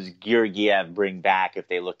what does Georgiev bring back if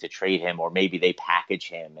they look to trade him, or maybe they package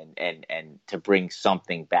him and to bring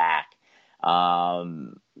something back.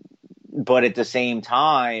 But at the same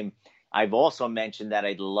time, I've also mentioned that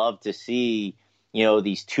I'd love to see,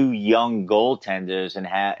 these two young goaltenders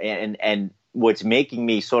and what's making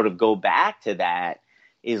me sort of go back to that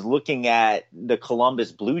is looking at the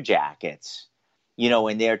Columbus Blue Jackets,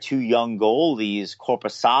 and their two young goalies,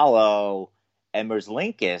 Korpisalo and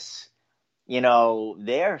Merzlikins,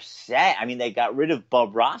 they're set. I mean, they got rid of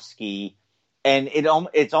Bobrovsky, and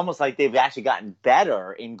it's almost like they've actually gotten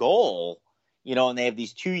better in goal, and they have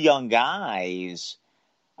these two young guys.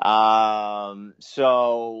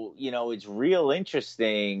 So, it's real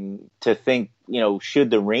interesting to think,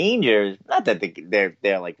 should the Rangers, not that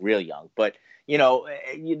they're like real young, but,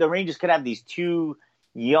 the Rangers could have these two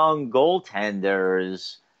young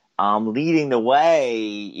goaltenders leading the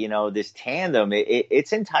way, this tandem.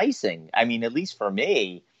 It's enticing. I mean, at least for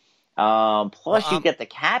me. Plus, you get the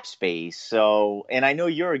cap space. So, and I know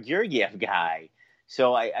you're a Georgiev guy.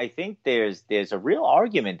 So I think there's a real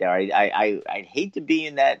argument there. I'd hate to be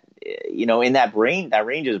in that, in that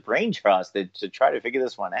Rangers brain trust to try to figure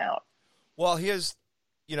this one out. Well, here's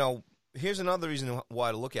another reason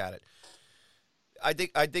why to look at it. I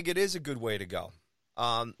think it is a good way to go.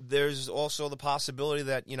 There's also the possibility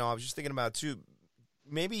that, I was just thinking about too,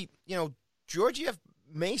 maybe, Georgiev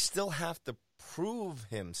may still have to prove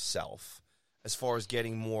himself as far as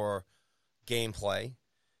getting more gameplay.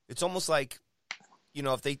 It's almost like,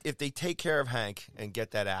 if they take care of Hank and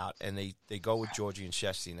get that out and they go with Georgie and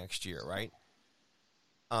Shesty next year, right?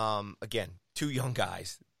 Again, two young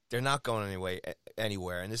guys. They're not going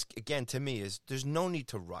anywhere. And this, again, to me, there's no need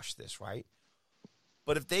to rush this, right?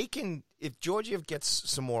 But if Georgiev gets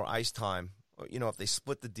some more ice time, or, if they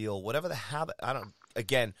split the deal, whatever the habit,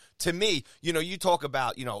 again, to me, you talk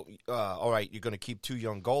about, all right, you're going to keep two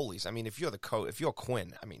young goalies. I mean, if you're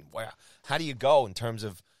Quinn, I mean, how do you go in terms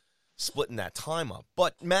of splitting that time up?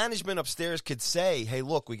 But management upstairs could say, hey,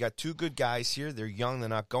 look, we got two good guys here. They're young. They're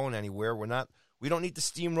not going anywhere. We don't need to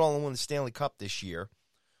steamroll and win the Stanley Cup this year.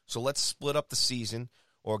 So let's split up the season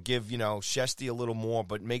or give, Shesty a little more,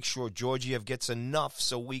 but make sure Georgiev gets enough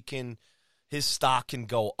so his stock can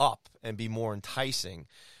go up and be more enticing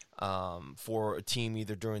for a team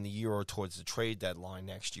either during the year or towards the trade deadline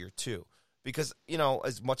next year too. Because,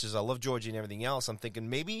 as much as I love Georgie and everything else, I'm thinking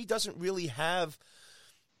maybe he doesn't really have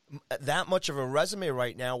that much of a resume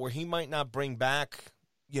right now where he might not bring back,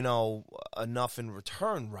 enough in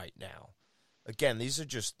return right now. Again, these are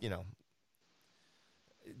just,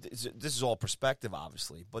 this is all perspective,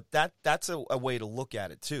 obviously, but that's a way to look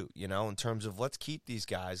at it too, in terms of let's keep these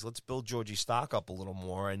guys, let's build Georgie's stock up a little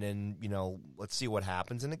more, and then, let's see what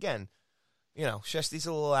happens. And again, Shesty's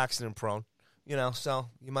a little accident prone, so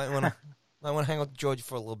you might want to hang out with Georgie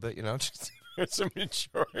for a little bit, just for some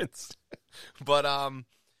insurance. But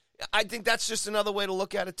I think that's just another way to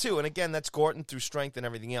look at it too. And again, that's Gorton through strength and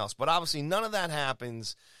everything else. But obviously, none of that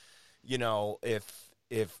happens, if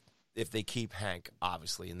they keep Hank,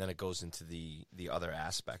 obviously, and then it goes into the other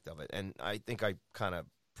aspect of it. And I think I kind of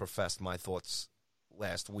professed my thoughts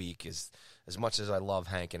last week. As much as I love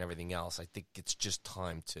Hank and everything else, I think it's just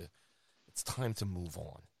time to move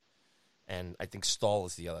on. And I think Stahl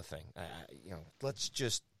is the other thing. Let's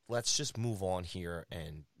just move on here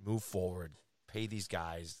and move forward. Pay these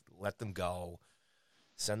guys, let them go,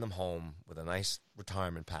 send them home with a nice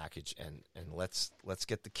retirement package, and let's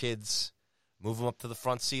get the kids, move them up to the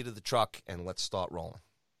front seat of the truck, and let's start rolling.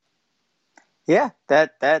 Yeah,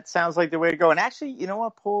 that sounds like the way to go. And actually, you know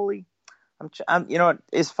what, Paulie?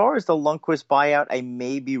 As far as the Lundqvist buyout, I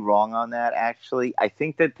may be wrong on that. Actually, I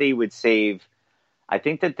think that they would save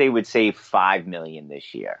 $5 million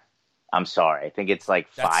this year. I'm sorry, I think it's like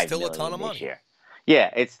 $5 million. That's still a ton of money this year.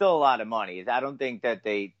 Yeah, it's still a lot of money. I don't think that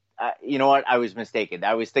they. You know what? I was mistaken.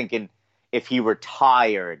 I was thinking if he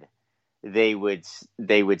retired, they would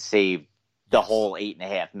save the whole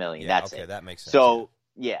 $8.5 million. Yeah, that's okay, it. That makes sense. So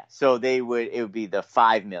so it would be the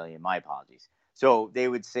 $5 million. My apologies. So they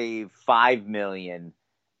would save $5 million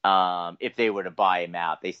if they were to buy him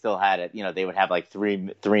out. They still had it. They would have like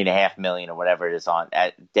 $3.5 million or whatever it is on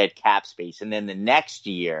at dead cap space, and then the next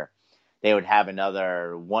year they would have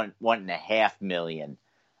another $1.5 million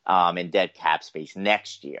in dead cap space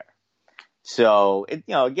next year. So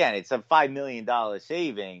again, it's a $5 million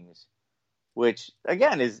savings, which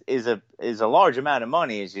again is a large amount of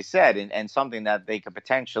money, as you said, and something that they could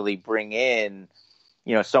potentially bring in,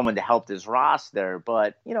 someone to help this roster.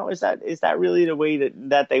 But is that really the way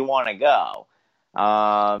that they want to go?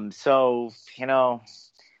 Well,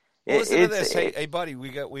 listen to this. Hey, buddy,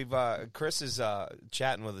 Chris is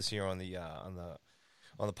chatting with us here on the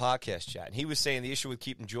podcast chat, and he was saying the issue with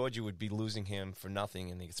keeping Georgie would be losing him for nothing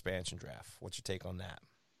in the expansion draft. What's your take on that?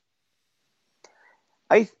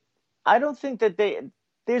 I I don't think that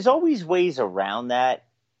there's always ways around that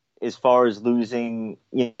as far as losing,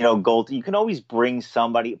 gold. You can always bring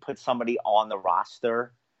somebody, put somebody on the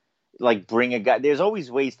roster, like bring a guy. There's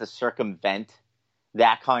always ways to circumvent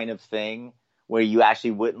that kind of thing where you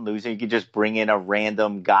actually wouldn't lose it. You could just bring in a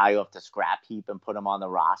random guy off the scrap heap and put him on the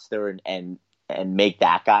roster and make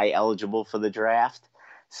that guy eligible for the draft.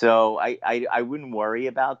 So I wouldn't worry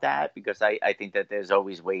about that because I think that there's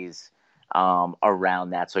always ways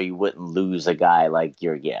around that so you wouldn't lose a guy like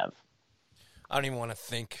Georgiev. I don't even want to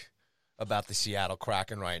think about the Seattle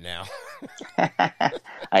Kraken right now.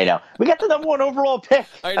 I know. We got the number 1 overall pick.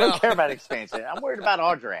 I don't care about expansion. I'm worried about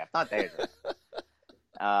our draft, not their draft.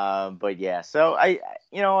 But yeah, so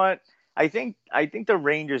you know what? I think the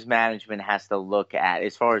Rangers management has to look at,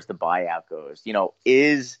 as far as the buyout goes,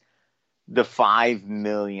 is the $5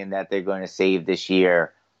 million that they're going to save this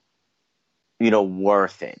year,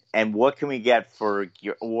 worth it? And what can we get for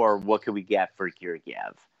Georgiev?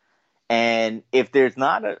 And if there's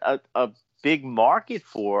not a big market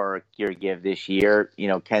for Georgiev this year,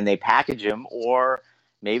 can they package him? Or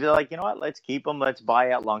maybe they're like, you know what, let's keep him. Let's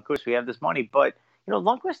buy out Lundqvist. We have this money. But,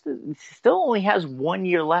 Lundqvist still only has 1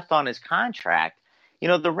 year left on his contract.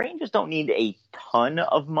 The Rangers don't need a ton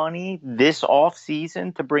of money this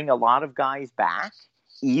offseason to bring a lot of guys back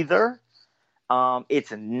either.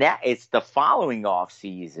 It's the following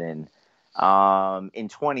offseason in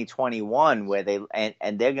 2021 where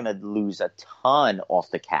they're going to lose a ton off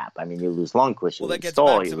the cap. I mean, you lose Lundqvist. Well, that gets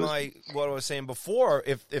back to what I was saying before.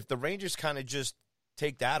 If the Rangers kind of just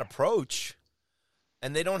take that approach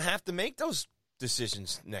and they don't have to make those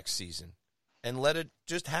decisions next season and let it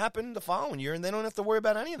just happen the following year, and they don't have to worry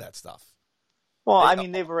about any of that stuff. Well,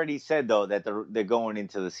 they've already said, though, that they're going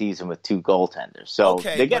into the season with 2 goaltenders. So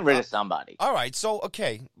they're getting rid of somebody. All right. So,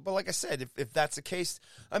 okay. But like I said, if that's the case,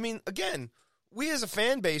 I mean, again, we as a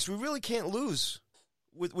fan base, we really can't lose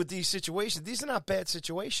with these situations. These are not bad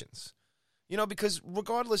situations. Because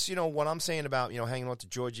regardless, what I'm saying about, hanging on to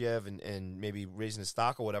Georgiev and maybe raising his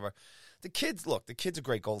stock or whatever, the kid's a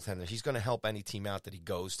great goaltender. He's going to help any team out that he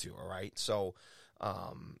goes to, all right? So,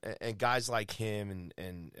 and guys like him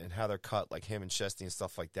and how they're cut, like him and Shesty and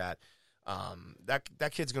stuff like that,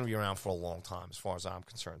 that kid's going to be around for a long time as far as I'm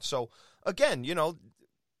concerned. So, again,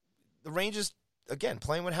 the Rangers, again,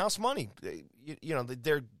 playing with house money.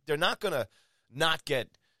 They're not going to not get,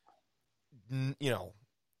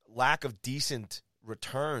 lack of decent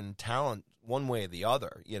return talent one way or the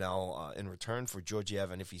other, in return for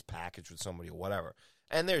Georgiev and if he's packaged with somebody or whatever.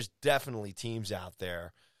 And there's definitely teams out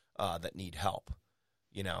there that need help.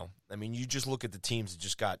 I mean, you just look at the teams that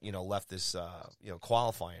just got, left this,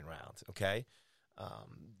 qualifying round, okay?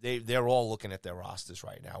 They're all looking at their rosters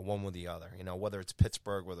right now, one with the other. Whether it's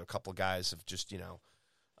Pittsburgh, whether a couple of guys have just,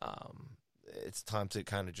 it's time to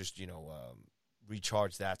kind of just,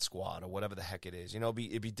 recharge that squad or whatever the heck it is. It'll be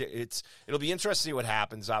interesting to see what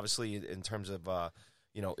happens, obviously, in terms of,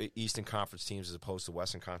 Eastern Conference teams as opposed to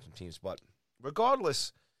Western Conference teams. But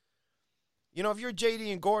regardless, if you're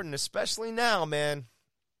JD and Gordon, especially now, man,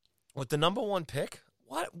 with the number 1 pick,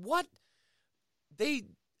 that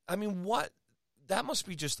must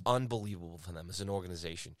be just unbelievable for them as an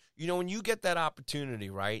organization. When you get that opportunity,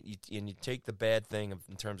 right, and you take the bad thing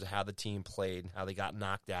in terms of how the team played and how they got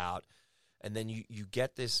knocked out, and then you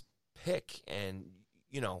get this pick and,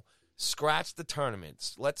 scratch the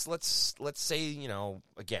tournaments. Let's say,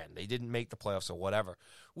 again, they didn't make the playoffs or whatever.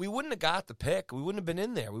 We wouldn't have got the pick. We wouldn't have been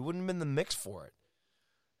in there. We wouldn't have been in the mix for it.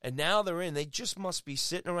 And now they're in. They just must be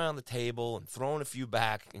sitting around the table and throwing a few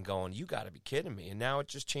back and going, you got to be kidding me. And now it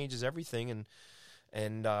just changes everything.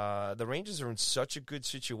 And the Rangers are in such a good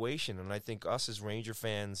situation. And I think us as Ranger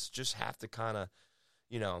fans just have to kind of,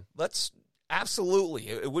 let's absolutely.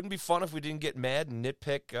 It wouldn't be fun if we didn't get mad and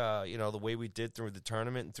nitpick, the way we did through the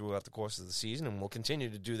tournament and throughout the course of the season. And we'll continue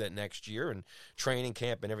to do that next year and training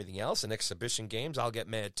camp and everything else and exhibition games. I'll get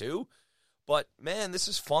mad too. But, man, this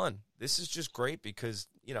is fun. This is just great because,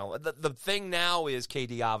 the thing now is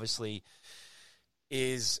KD obviously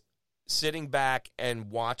is sitting back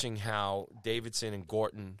and watching how Davidson and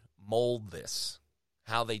Gorton mold this,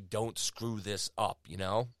 how they don't screw this up,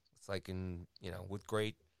 It's like with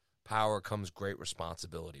great power comes great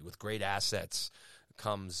responsibility. With great assets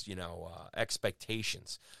comes,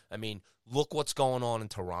 expectations. I mean, look what's going on in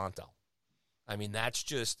Toronto. I mean, that's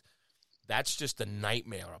just a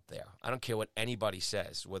nightmare up there. I don't care what anybody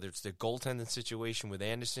says, whether it's their goaltending situation with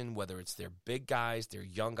Anderson, whether it's their big guys, their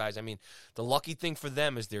young guys. I mean, the lucky thing for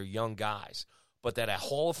them is they're young guys. But that a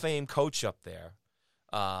Hall of Fame coach up there,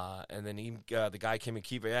 and then the guy came and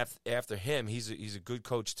keep it after him, he's a good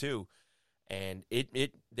coach too. And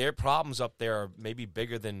their problems up there are maybe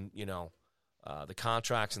bigger than, the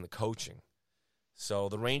contracts and the coaching. So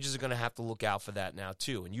the Rangers are going to have to look out for that now,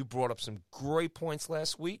 too. And you brought up some great points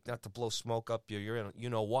last week, not to blow smoke up your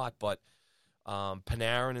you-know-what, but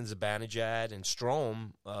Panarin and Zibanejad and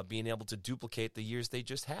Strome being able to duplicate the years they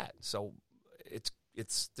just had. So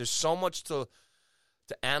there's so much to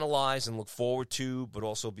analyze and look forward to, but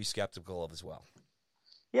also be skeptical of as well.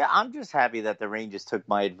 Yeah, I'm just happy that the Rangers took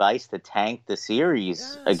my advice to tank the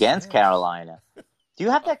series against Carolina. Do you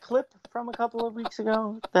have that clip from a couple of weeks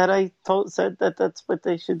ago that I said that that's what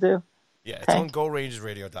they should do? Yeah, it's on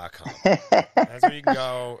GoRangersRadio.com. That's where you can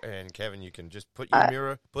go, and Kevin, you can just put a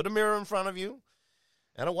mirror in front of you,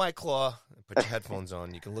 and a White Claw, and put your headphones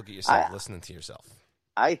on. You can look at yourself, listening to yourself.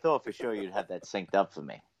 I thought for sure you'd have that synced up for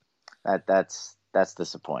me. That's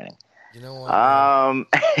disappointing. You know what?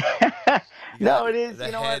 No, it is.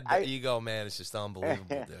 The ego, man, it's just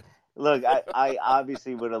unbelievable, dude. Look, I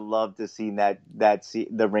obviously would have loved to see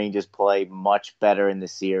the Rangers play much better in the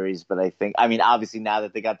series, but obviously now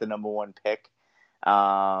that they got the number one pick,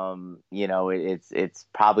 it's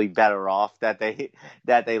probably better off that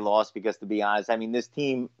they lost, because to be honest, this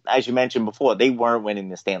team, as you mentioned before, they weren't winning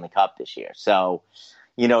the Stanley Cup this year. So,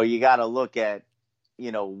 you got to look at,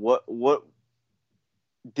 what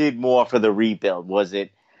did more for the rebuild? Was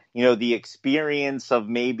it, the experience of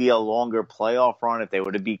maybe a longer playoff run? If they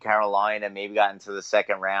would have beat Carolina, maybe gotten to the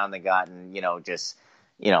second round and gotten,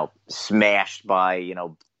 smashed by,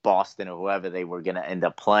 Boston or whoever they were going to end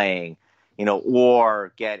up playing,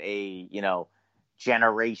 or get a,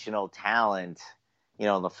 generational talent,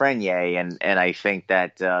 Lafreniere. And I think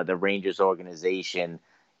that the Rangers organization,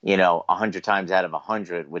 100 times out of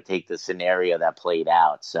 100 would take the scenario that played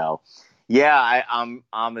out. So, yeah,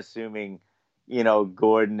 I'm assuming,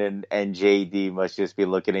 Gordon and JD must just be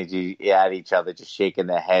looking at each other, just shaking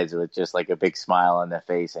their heads with just like a big smile on their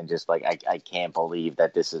face, and just like, I can't believe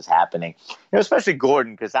that this is happening. Especially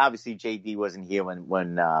Gordon, because obviously JD wasn't here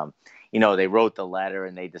when they wrote the letter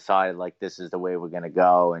and they decided like this is the way we're going to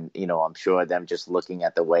go. And I'm sure them just looking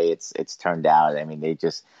at the way it's turned out. They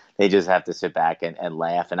just have to sit back and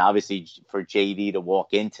laugh. And obviously for JD to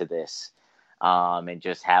walk into this and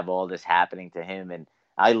just have all this happening to him. And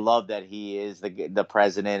I love that he is the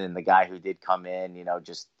president and the guy who did come in,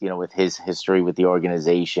 with his history with the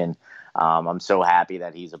organization. I'm so happy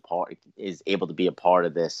that he's is able to be a part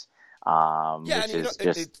of this.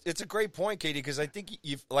 It's a great point, Katie, because I think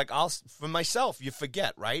for myself, you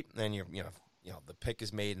forget, right? And the pick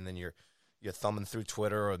is made, and then you're thumbing through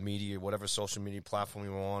Twitter or media, whatever social media platform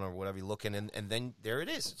you're on or whatever you're looking, and then there it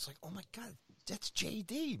is. It's like, oh my God, that's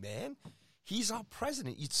JD, man. He's our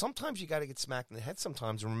president. Sometimes you got to get smacked in the head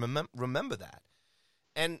sometimes and remember that.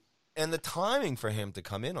 And the timing for him to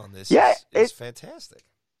come in on this is fantastic.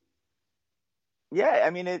 Yeah,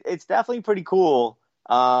 it's definitely pretty cool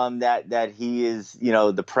that he is,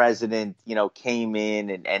 the president, came in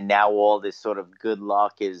and now all this sort of good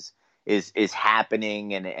luck is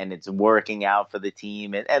happening and it's working out for the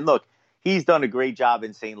team. And look, he's done a great job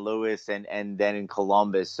in St. Louis and then in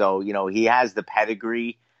Columbus. So, he has the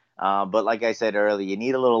pedigree. But like I said earlier, you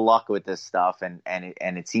need a little luck with this stuff, and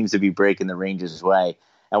it seems to be breaking the Rangers' way.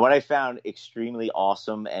 And what I found extremely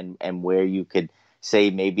awesome, and where you could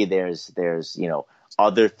say maybe there's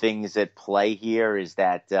other things at play here, is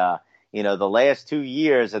that the last 2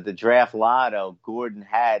 years at the draft lotto, Gordon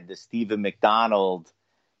had the Stephen McDonald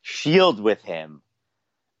shield with him.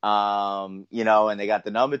 And they got the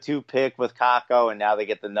number 2 pick with Kakko, and now they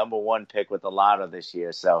get the number 1 pick with the lotto this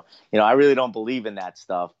year. So, I really don't believe in that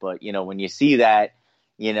stuff. But, when you see that,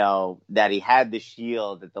 that he had the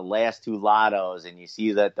shield at the last 2 lottos, and you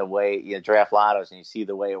see that the way draft lottos, and you see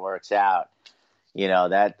the way it works out,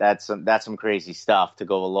 that's some crazy stuff to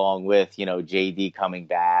go along with, JD coming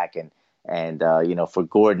back and for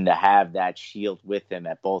Gordon to have that shield with him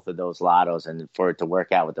at both of those lottos and for it to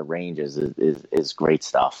work out with the Rangers is great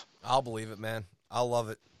stuff. I'll believe it, man. I'll love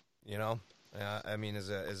it.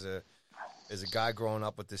 As a guy growing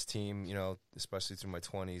up with this team, especially through my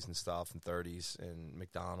 20s and stuff and 30s, and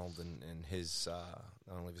McDonald and his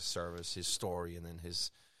not only his service, his story, and then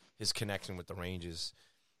his connection with the Rangers,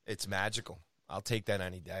 it's magical. I'll take that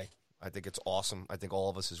any day. I think it's awesome. I think all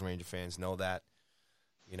of us as Ranger fans know that,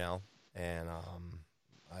 and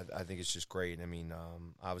I think it's just great.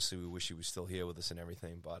 Obviously we wish he was still here with us and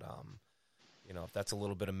everything, but if that's a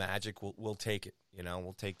little bit of magic, we'll take it.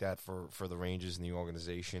 We'll take that for the Rangers and the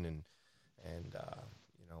organization, and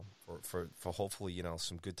for hopefully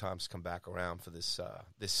some good times to come back around for this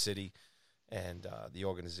city and the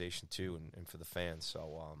organization too, and for the fans.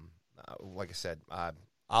 So like I said,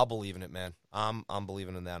 I'll believe in it, man. I'm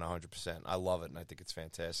believing in that 100%. I love it, and I think it's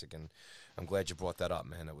fantastic, and I'm glad you brought that up,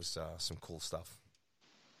 man. It was some cool stuff.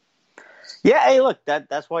 Yeah, hey, look,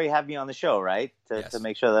 that's why you have me on the show, right? To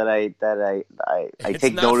make sure that I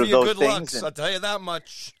take note of those things. Looks, I'll tell you that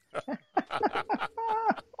much.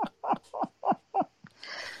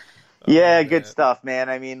 Yeah, good stuff, man.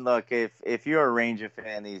 I mean, look, if you're a Ranger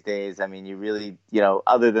fan these days, I mean, you really,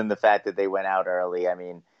 other than the fact that they went out early, I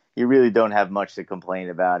mean, you really don't have much to complain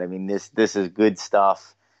about. I mean, this is good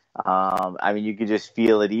stuff. I mean, you could just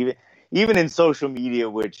feel it even in social media,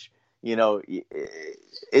 which,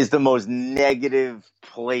 is the most negative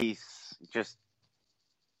place just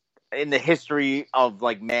in the history of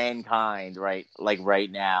like mankind, right? Like right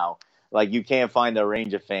now, like you can't find a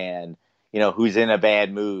Ranger fan, who's in a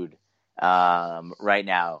bad mood right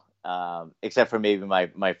now, except for maybe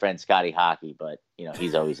my friend Scotty Hockey, but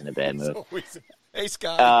he's always in a bad mood. Hey,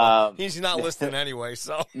 Scotty, he's not listening anyway,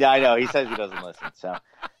 so. Yeah, I know. He says he doesn't listen, so.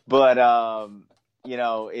 But,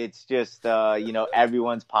 it's just,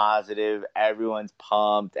 everyone's positive. Everyone's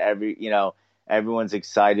pumped. Everyone's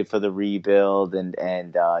excited for the rebuild and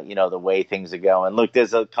the way things are going. Look,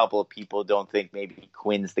 there's a couple of people don't think maybe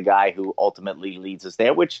Quinn's the guy who ultimately leads us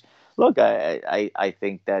there, which, look, I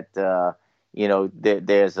think that,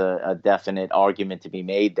 there's a definite argument to be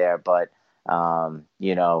made there, but,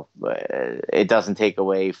 it doesn't take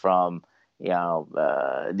away from,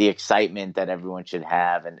 the excitement that everyone should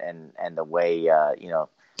have and the way,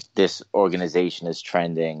 this organization is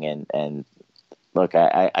trending. And look,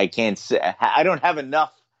 I can't say, I don't have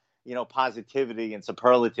enough, positivity and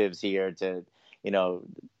superlatives here to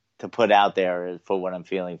put out there for what I'm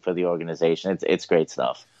feeling for the organization. It's great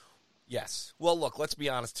stuff. Yes. Well, look, let's be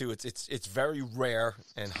honest too. It's very rare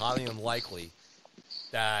and highly unlikely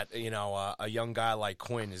that, a young guy like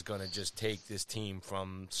Quinn is going to just take this team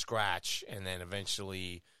from scratch and then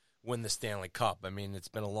eventually win the Stanley Cup. I mean, it's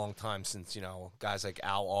been a long time since, guys like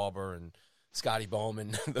Al Arbour and Scotty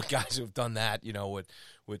Bowman, the guys who have done that, with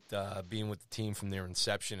being with the team from their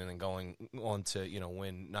inception and then going on to,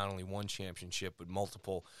 win not only one championship but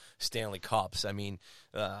multiple Stanley Cups. I mean,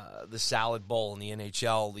 the Salad Bowl in the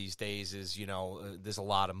NHL these days is, there's a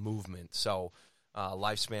lot of movement. So,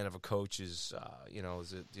 lifespan of a coach is,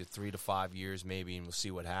 is it 3 to 5 years maybe, and we'll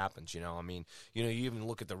see what happens. I mean, you even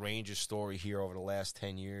look at the Rangers story here over the last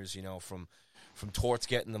 10 years, from Torts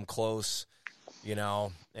getting them close,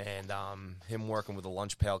 and him working with a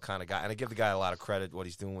lunch pail kind of guy. And I give the guy a lot of credit what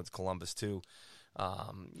he's doing with Columbus too.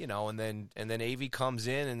 And then AV comes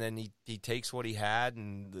in and then he takes what he had,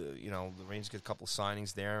 and the Rangers get a couple of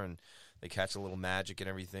signings there, and they catch a little magic and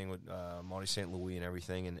everything with Marty St. Louis and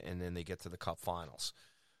everything, and then they get to the Cup Finals.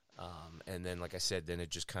 And then, like I said, then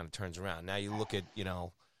it just kind of turns around. Now you look at,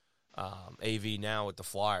 AV now with the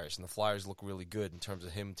Flyers, and the Flyers look really good in terms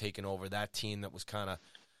of him taking over that team that was kind of,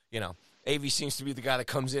 AV seems to be the guy that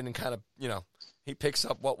comes in and kind of, he picks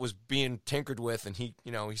up what was being tinkered with, and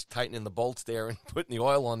he's tightening the bolts there and putting the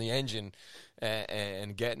oil on the engine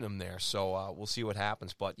and getting them there. So we'll see what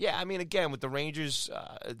happens. But, yeah, I mean, again, with the Rangers,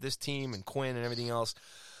 this team and Quinn and everything else,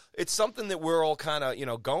 it's something that we're all kind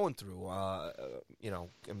of, going through. I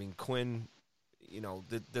mean, Quinn,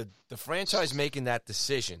 the franchise making that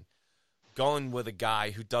decision, going with a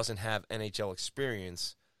guy who doesn't have NHL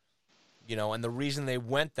experience, and the reason they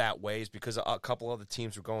went that way is because a couple other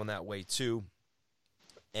teams were going that way too.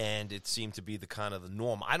 And it seemed to be the kind of the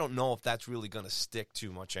norm. I don't know if that's really going to stick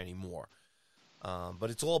too much anymore. But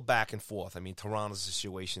it's all back and forth. I mean, Toronto's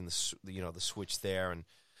situation, the switch there,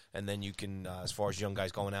 and then you can, as far as young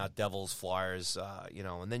guys going out, Devils, Flyers,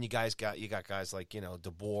 and then you got guys like,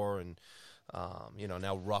 DeBoer and,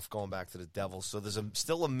 now Ruff going back to the Devils. So there's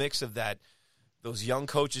still a mix of that, those young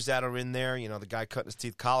coaches that are in there, the guy cutting his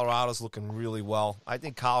teeth. Colorado's looking really well. I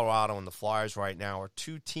think Colorado and the Flyers right now are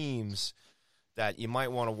two teams that you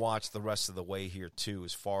might want to watch the rest of the way here, too,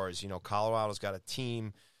 as far as, Colorado's got a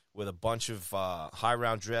team with a bunch of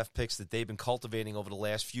high-round draft picks that they've been cultivating over the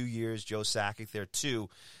last few years. Joe Sakic there, too,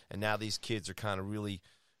 and now these kids are kind of really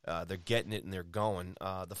they're getting it and they're going.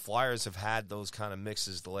 The Flyers have had those kind of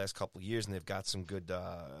mixes the last couple of years, and they've got some good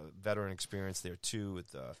veteran experience there, too,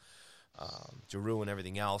 with Giroux and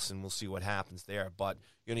everything else, and we'll see what happens there. But,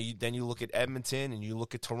 then you look at Edmonton and you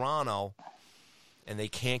look at Toronto, and they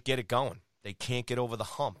can't get it going. They can't get over the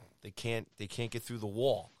hump. They can't get through the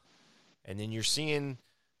wall. And then you're seeing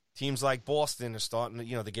teams like Boston are starting to,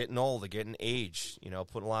 they're getting old, they're getting age,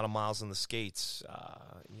 putting a lot of miles on the skates.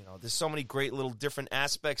 There's so many great little different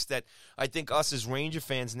aspects that I think us as Ranger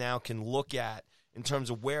fans now can look at in terms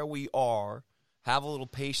of where we are, have a little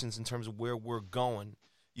patience in terms of where we're going.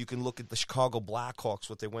 You can look at the Chicago Blackhawks,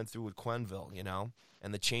 what they went through with Quenneville,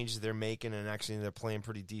 and the changes they're making, and actually they're playing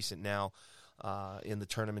pretty decent now in the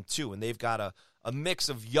tournament too. And they've got a mix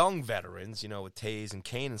of young veterans, with Taves and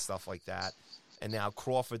Kane and stuff like that. And now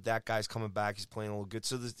Crawford, that guy's coming back. He's playing a little good.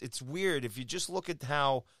 So it's weird. If you just look at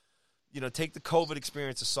how, take the COVID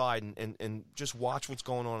experience aside and just watch what's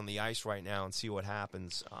going on the ice right now and see what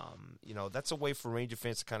happens, that's a way for Ranger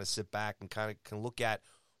fans to kind of sit back and kind of can look at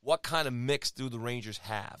what kind of mix do the Rangers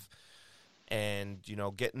have. And,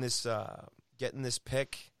 getting this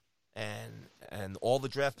pick and all the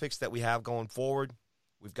draft picks that we have going forward,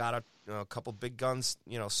 we've got a couple big guns,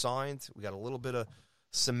 signed. We got a little bit of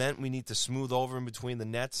cement we need to smooth over in between the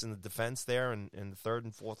nets and the defense there and the third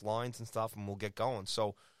and fourth lines and stuff, and we'll get going.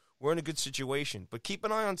 So we're in a good situation. But keep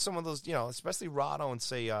an eye on some of those, especially Rado and,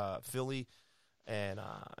 say, Philly,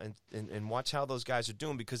 and watch how those guys are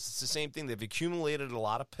doing, because it's the same thing. They've accumulated a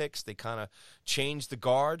lot of picks. They kind of changed the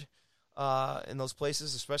guard in those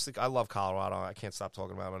places, especially. I love Colorado. I can't stop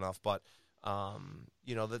talking about them enough. But,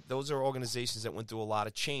 those are organizations that went through a lot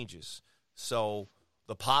of changes. So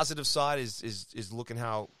the positive side is looking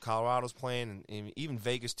how Colorado's playing, and even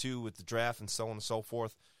Vegas too with the draft and so on and so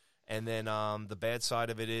forth. And then the bad side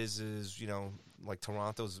of it is like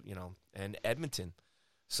Toronto's, and Edmonton,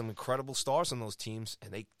 some incredible stars on those teams,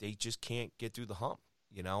 and they just can't get through the hump,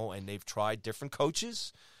 and they've tried different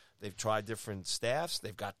coaches, they've tried different staffs,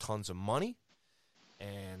 they've got tons of money,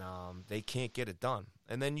 and they can't get it done.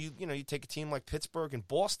 And then you take a team like Pittsburgh and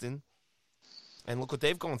Boston, and look what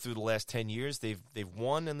they've gone through the last 10 years. They've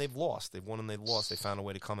won and they've lost. They've won and they've lost. They found a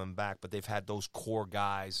way to come back, but they've had those core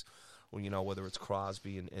guys, whether it's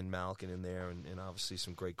Crosby and Malkin in there, and obviously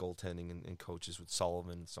some great goaltending and coaches with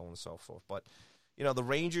Sullivan and so on and so forth. But, the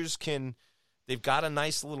Rangers they've got a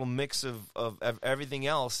nice little mix of everything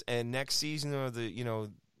else, and next season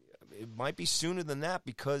it might be sooner than that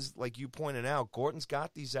because, like you pointed out, Gorton's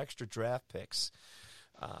got these extra draft picks.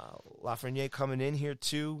 Lafreniere coming in here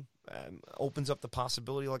too. Opens up the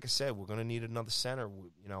possibility, like I said, we're going to need another center,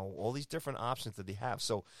 all these different options that they have.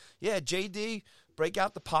 So, yeah, JD, break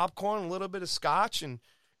out the popcorn, a little bit of scotch, and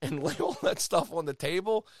lay all that stuff on the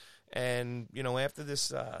table. And, after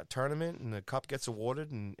this tournament and the cup gets awarded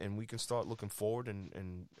and we can start looking forward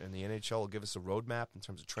and the NHL will give us a roadmap in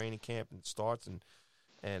terms of training camp and starts.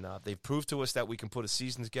 And they've proved to us that we can put a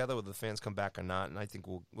season together whether the fans come back or not. And I think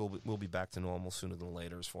we'll be back to normal sooner than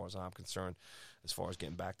later as far as I'm concerned, as far as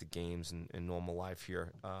getting back to games and normal life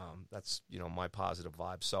here. That's, my positive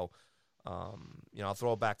vibe. So, I'll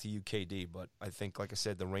throw it back to you, KD. But I think, like I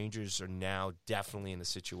said, the Rangers are now definitely in a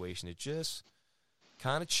situation to just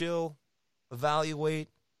kind of chill, evaluate,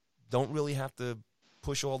 don't really have to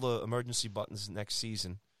push all the emergency buttons next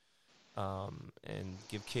season. And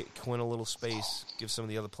give Quinn a little space, give some of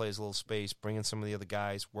the other players a little space, bring in some of the other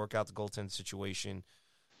guys, work out the goaltend situation,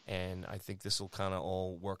 and I think this will kind of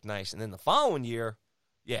all work nice. And then the following year,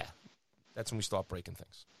 that's when we start breaking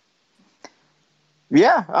things.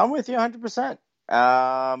 Yeah, I'm with you 100%.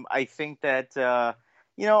 I think that,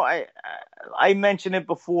 I mentioned it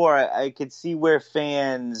before. I could see where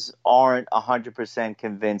fans aren't 100%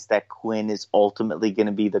 convinced that Quinn is ultimately going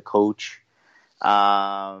to be the coach.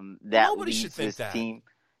 That nobody should think that team.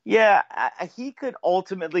 Yeah, he could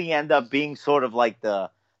ultimately end up being sort of like the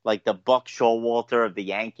Buck Showalter of the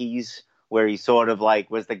Yankees, where he sort of like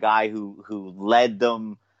was the guy who led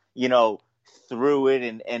them, through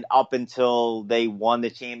it and up until they won the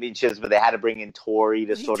championships, but they had to bring in Torrey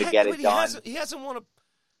to sort of get it done. He hasn't won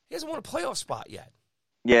a playoff spot yet.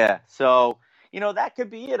 Yeah, so that could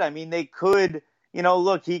be it. I mean, they could.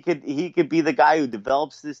 Look, he could be the guy who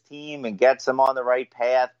develops this team and gets them on the right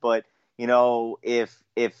path. But, if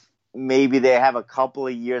maybe they have a couple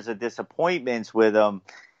of years of disappointments with him,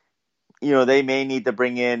 they may need to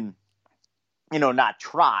bring in, not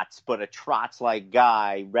Trotz, but a Trotz-like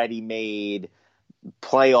guy, ready-made,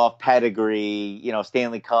 playoff pedigree,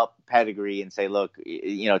 Stanley Cup pedigree, and say, look,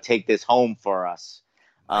 take this home for us.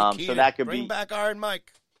 So that could bring back Iron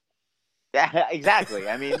Mike. Yeah, exactly.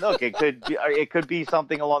 I mean, look, it could be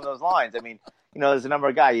something along those lines. I mean, there's a number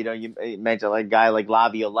of guys, you mentioned like a guy like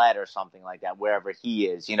Laviolette or something like that, wherever he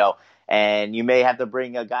is, and you may have to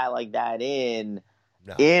bring a guy like that in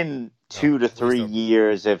 2 to 3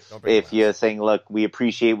 years if you're saying, look, we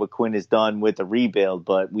appreciate what Quinn has done with the rebuild,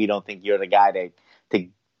 but we don't think you're the guy to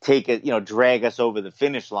take it, drag us over the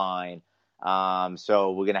finish line.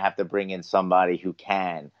 So we're going to have to bring in somebody who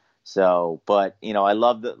can. So, but, I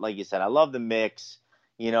love like you said, I love the mix.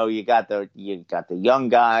 You got the young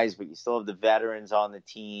guys, but you still have the veterans on the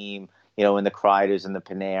team, and the Kreiders and the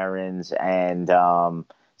Panarins and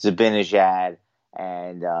Zibanejad,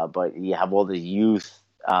 and but you have all the youth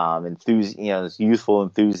this youthful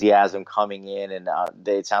enthusiasm coming in, and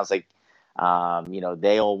it sounds like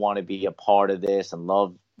they all want to be a part of this and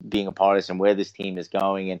love being a part of this and where this team is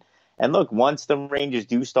going. And look, once the Rangers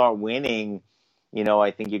do start winning,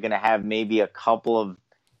 I think you're going to have maybe a couple of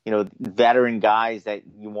veteran guys that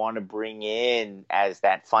you want to bring in as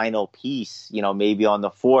that final piece, maybe on the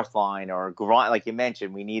fourth line or grind. Like you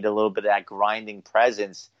mentioned, we need a little bit of that grinding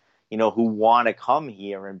presence, who want to come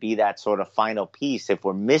here and be that sort of final piece if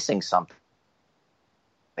we're missing something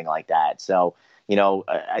like that. So,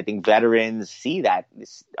 I think veterans see that,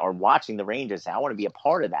 are watching the Rangers. I want to be a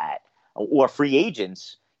part of that. Or free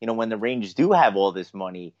agents, when the Rangers do have all this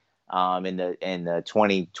money in the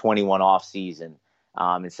 2021 off season,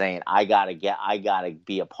 and saying I gotta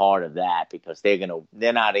be a part of that, because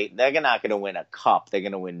they're not going to win a cup. They're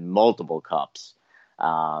going to win multiple cups,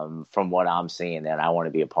 from what I'm seeing, and I want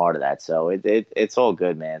to be a part of that. So it's all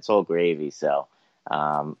good, man. It's all gravy. So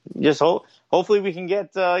hopefully we can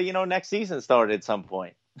get next season started at some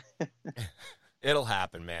point. It'll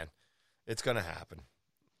happen, man. It's going to happen.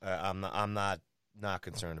 I'm not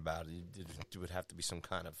concerned about it. It would have to be some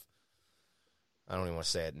kind of, I don't even want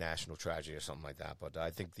to say it, national tragedy or something like that. But I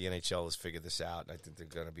think the NHL has figured this out, and I think they're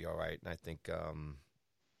going to be all right. And I think, you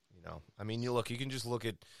can just look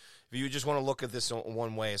at, if you just want to look at this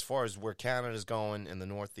one way, as far as where Canada's going in the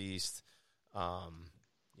Northeast,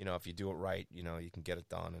 if you do it right, you can get it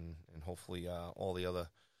done, and hopefully all the other,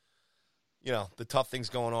 the tough things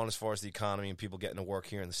going on as far as the economy and people getting to work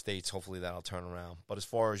here in the States, hopefully that'll turn around. But as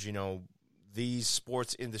far as, these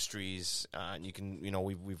sports industries, you can,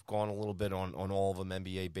 we've gone a little bit on all of them,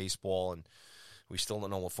 NBA, baseball, and we still don't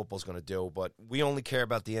know what football's going to do. But we only care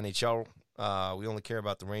about the NHL. We only care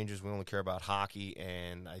about the Rangers. We only care about hockey.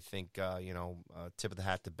 And I think, tip of the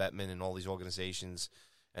hat to Bettman and all these organizations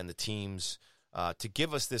and the teams to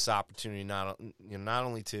give us this opportunity, not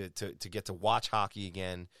only to get to watch hockey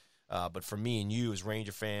again, but for me and you as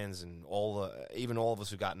Ranger fans and even all of us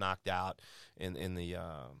who got knocked out in the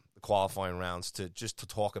qualifying rounds, to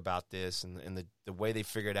talk about this and the way they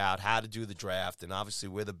figured out how to do the draft. And obviously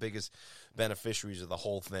we're the biggest beneficiaries of the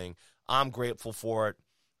whole thing. I'm grateful for it.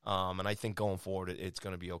 And I think going forward, it's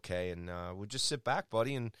going to be okay. And we'll just sit back,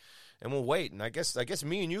 buddy, and we'll wait. And I guess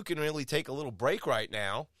me and you can really take a little break right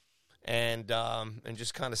now and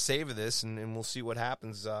just kind of savor this, and we'll see what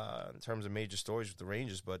happens in terms of major stories with the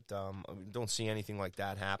Rangers. But don't see anything like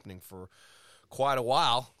that happening for quite a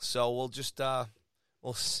while. So we'll just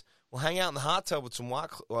we'll hang out in the hot tub with some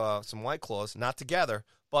White Claws, not together,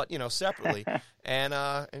 but separately, and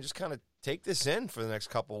just kind of take this in for the next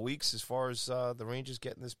couple of weeks as far as the Rangers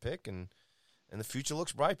getting this pick, and the future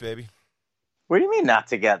looks bright, baby. What do you mean not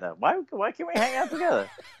together? Why can't we hang out together?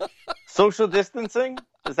 Social distancing?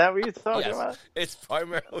 Is that what you're talking about? It's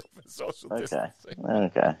primarily for social distancing.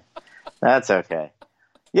 Okay. That's okay.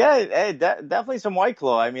 Yeah, hey, definitely some White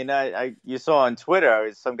Claw. I mean, you saw on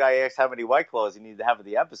Twitter, some guy asked how many White Claws you need to have for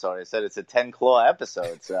the episode. I said it's a 10-claw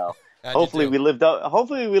episode, so hopefully we lived up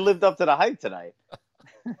to the hype tonight.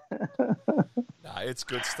 Nah, it's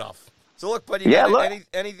good stuff. So look, buddy,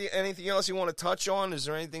 anything else you want to touch on? Is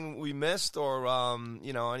there anything we missed, or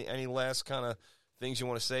any last kind of things you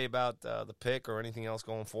want to say about the pick or anything else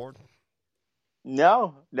going forward?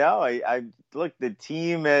 No. I look, the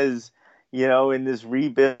team is, in this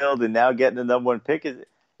rebuild and now getting the number one pick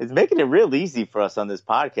is making it real easy for us on this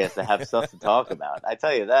podcast to have stuff to talk about. I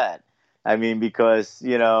tell you that. I mean, because,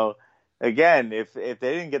 again, if they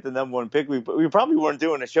didn't get the number one pick, we probably weren't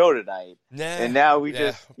doing a show tonight. Nah, and now we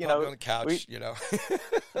just, on the couch,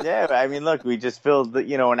 Yeah, I mean, look, we just filled,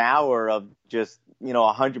 an hour of just,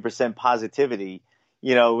 100% positivity,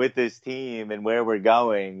 with this team and where we're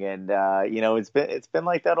going. And, it's been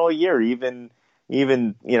like that all year, even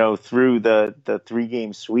through the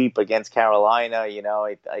 3-game sweep against Carolina.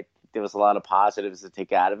 There was a lot of positives to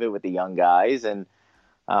take out of it with the young guys, and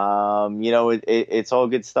it's all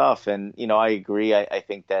good stuff. And I agree. I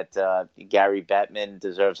think that Gary Bettman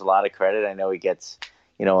deserves a lot of credit. I know he gets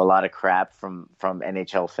a lot of crap from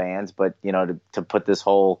NHL fans, but to put this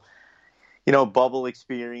whole bubble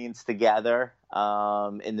experience together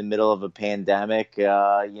in the middle of a pandemic,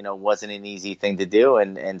 wasn't an easy thing to do.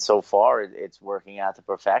 And so far it's working out to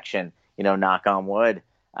perfection, knock on wood.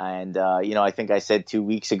 And, I think I said 2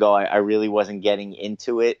 weeks ago, I really wasn't getting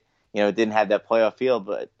into it. It didn't have that playoff feel,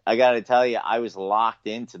 but I got to tell you, I was locked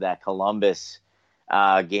into that Columbus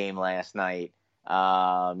game last night.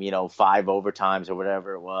 5 overtimes or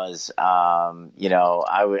whatever it was. I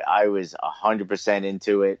was 100%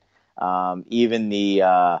 into it. Even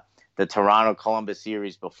the Toronto Columbus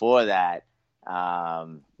series before that,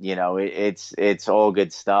 It's all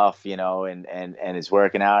good stuff, and it's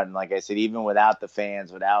working out. And like I said, even without the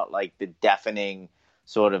fans, without like the deafening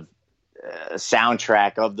sort of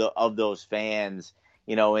soundtrack of those fans,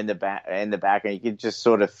 in the background, you could just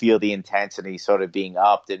sort of feel the intensity sort of being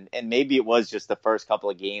upped. And maybe it was just the first couple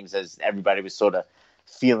of games as everybody was sort of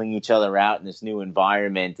feeling each other out in this new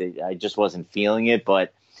environment. I just wasn't feeling it.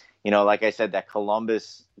 But, like I said, that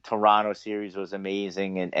Columbus-Toronto series was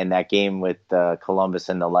amazing. And that game with Columbus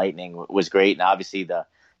and the Lightning was great. And obviously the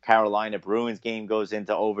Carolina Bruins game goes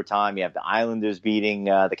into overtime. You have the Islanders beating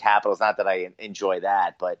the Capitals. Not that I enjoy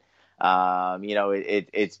that, but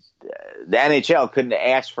it's the NHL couldn't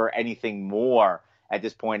ask for anything more at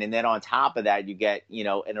this point. And then on top of that, you get,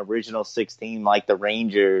 an original 16 like the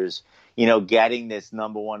Rangers, getting this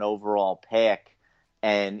number one overall pick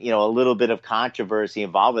and, a little bit of controversy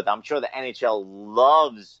involved with it. I'm sure the NHL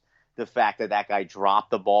loves the fact that guy dropped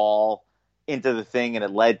the ball into the thing and it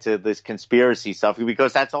led to this conspiracy stuff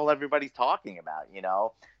because that's all everybody's talking about,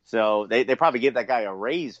 So they probably give that guy a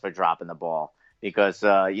raise for dropping the ball. Because,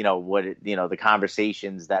 the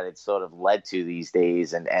conversations that it sort of led to these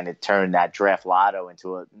days and it turned that draft lotto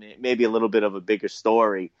into maybe a little bit of a bigger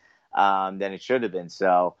story than it should have been.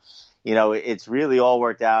 So, it's really all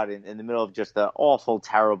worked out in the middle of just an awful,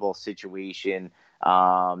 terrible situation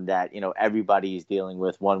that, everybody's dealing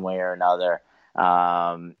with one way or another.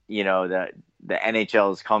 The NHL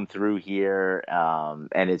has come through here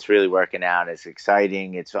and it's really working out. It's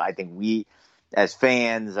exciting. I think we, as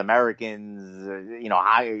fans, Americans,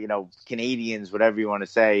 Canadians, whatever you want to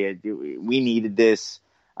say, we needed this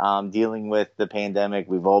dealing with the pandemic.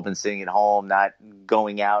 We've all been sitting at home, not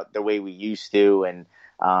going out the way we used to, and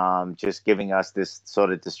just giving us this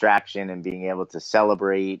sort of distraction and being able to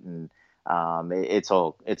celebrate. And it's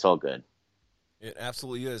all good. It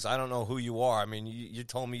absolutely is. I don't know who you are. I mean, you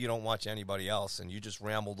told me you don't watch anybody else, and you just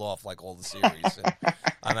rambled off like all the series. And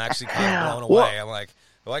I'm actually kind of blown away. I'm like,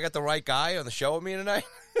 do I got the right guy on the show with me tonight?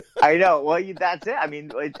 I know. Well, that's it. I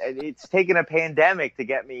mean, it's taken a pandemic to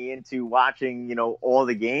get me into watching, all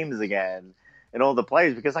the games again and all the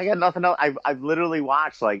plays because I got nothing else. I've literally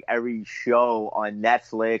watched like every show on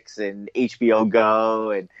Netflix and HBO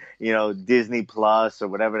Go and, Disney Plus or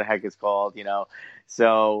whatever the heck it's called,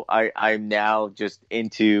 So I'm now just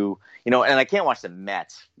into, and I can't watch the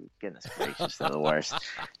Mets. Goodness gracious, they're the worst.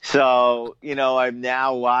 So, I'm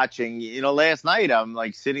now watching, last night I'm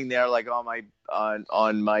like sitting there like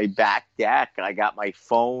on my back deck. I got my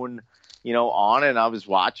phone, on and I was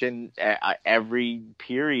watching every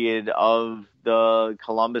period of the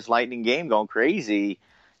Columbus Lightning game going crazy,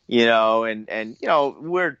 and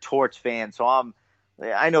we're Torch fans. So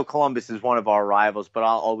I know Columbus is one of our rivals, but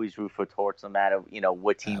I'll always root for Torch no matter,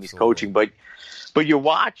 what team he's coaching. But you're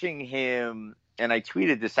watching him, and I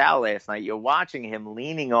tweeted this out last night, you're watching him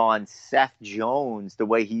leaning on Seth Jones the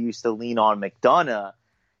way he used to lean on McDonough,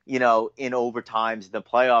 in overtimes in the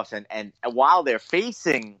playoffs. And while they're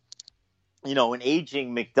facing, an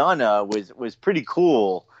aging McDonough was pretty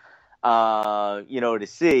cool, to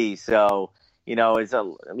see. So, it's a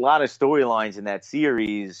lot of storylines in that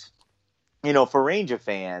series, for Ranger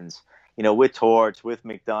fans, with Torch, with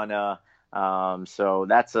McDonough. So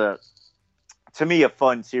that's to me, a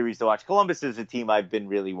fun series to watch. Columbus is a team I've been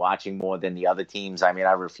really watching more than the other teams. I mean,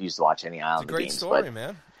 I refuse to watch any Islander games. It's a great story,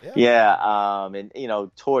 man. Yeah. And,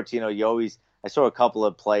 Torch, I saw a couple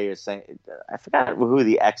of players saying, I forgot who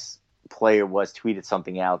the ex-player was, tweeted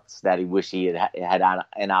something else that he wished he had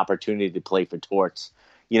an opportunity to play for Torch,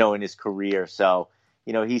 in his career. So,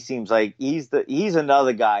 he seems like he's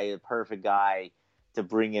another guy, a perfect guy to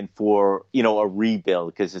bring in for, a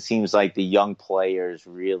rebuild because it seems like the young players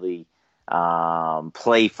really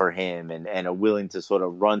play for him and are willing to sort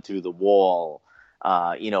of run through the wall,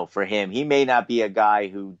 for him. He may not be a guy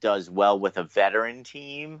who does well with a veteran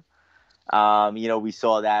team. We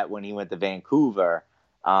saw that when he went to Vancouver.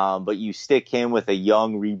 But you stick him with a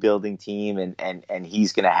young rebuilding team and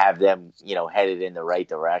he's going to have them, headed in the right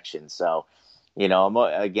direction. So,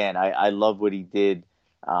 I love what he did,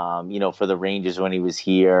 for the Rangers when he was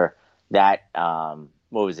here. That,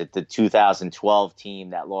 what was it? The 2012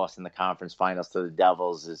 team that lost in the conference finals to the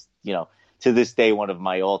Devils is, to this day, one of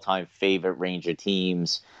my all-time favorite Ranger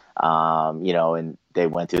teams. And they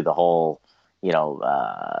went through the whole,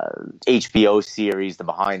 HBO series, the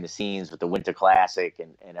behind the scenes with the Winter Classic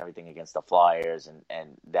and everything against the Flyers.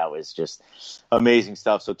 And that was just amazing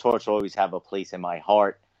stuff. So Torch will always have a place in my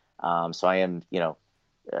heart. So I am,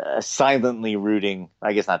 silently rooting,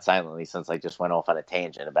 I guess not silently since I just went off on a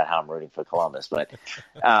tangent about how I'm rooting for Columbus, but,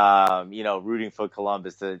 rooting for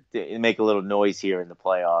Columbus to make a little noise here in the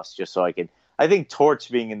playoffs just so I I think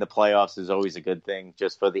Torch being in the playoffs is always a good thing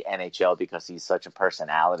just for the NHL because he's such a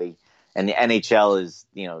personality. And the NHL is,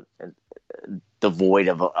 devoid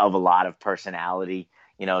of a lot of personality,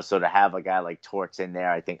 so to have a guy like Torch in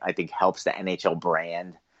there, I think helps the NHL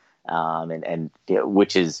brand.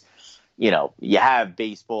 Which is, you have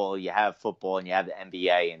baseball, you have football, and you have the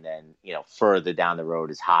NBA, and then, further down the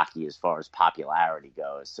road is hockey as far as popularity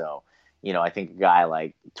goes. So, I think a guy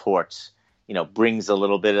like Torch, brings a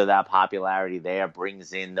little bit of that popularity there,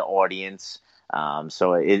 brings in the audience.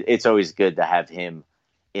 So it's always good to have him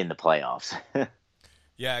in the playoffs.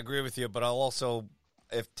 Yeah, I agree with you, but I'll also,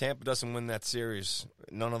 if Tampa doesn't win that series,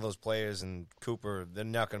 none of those players and Cooper, they're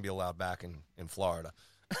not going to be allowed back in Florida.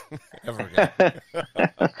 Ever again.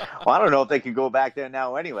 Well, I don't know if they can go back there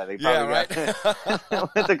now anyway. They probably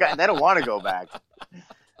they don't want to go back.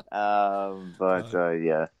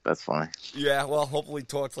 Yeah, that's fine. Yeah, well, hopefully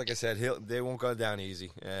Torch, like I said, they won't go down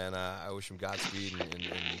easy, and I wish him Godspeed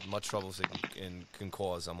and much trouble as it can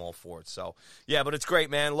cause. I'm all for it. So, yeah, but it's great,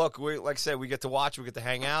 man. Look, like I said, we get to watch, we get to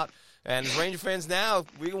hang out, and as Ranger fans now,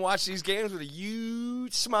 we can watch these games with a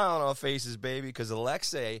huge smile on our faces, baby, because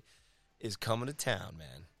Alexei is coming to town,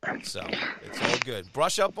 man. So it's all good.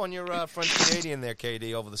 Brush up on your French Canadian there,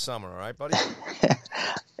 KD, over the summer, all right, buddy?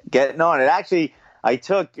 Getting on it. Actually,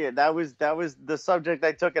 that was the subject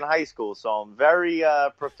I took in high school, so I'm very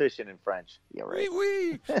proficient in French. Yeah, right.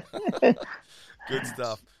 Oui. Good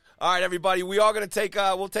stuff. All right, everybody, we are going to take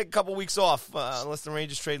we'll take a couple weeks off unless the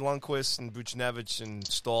Rangers trade Lundqvist and Buchnevich and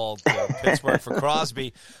Stahl to Pittsburgh for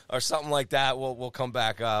Crosby or something like that. We'll come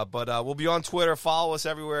back, but we'll be on Twitter. Follow us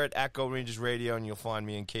everywhere at Go Rangers Radio, and you'll find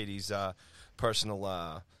me and Katie's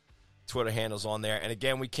personal Twitter handles on there. And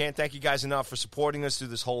again, we can't thank you guys enough for supporting us through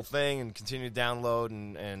this whole thing and continue to download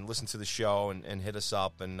and listen to the show and hit us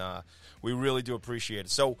up, and we really do appreciate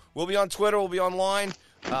it. So we'll be on Twitter, we'll be online.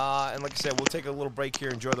 And like I said, we'll take a little break here,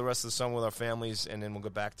 enjoy the rest of the summer with our families, and then we'll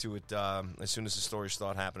get back to it as soon as the stories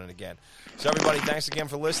start happening again. So, everybody, thanks again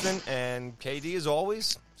for listening. And KD, as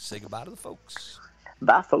always, say goodbye to the folks.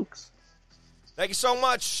 Bye, folks. Thank you so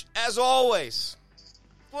much. As always,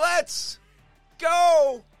 let's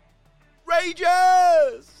go, Rangers!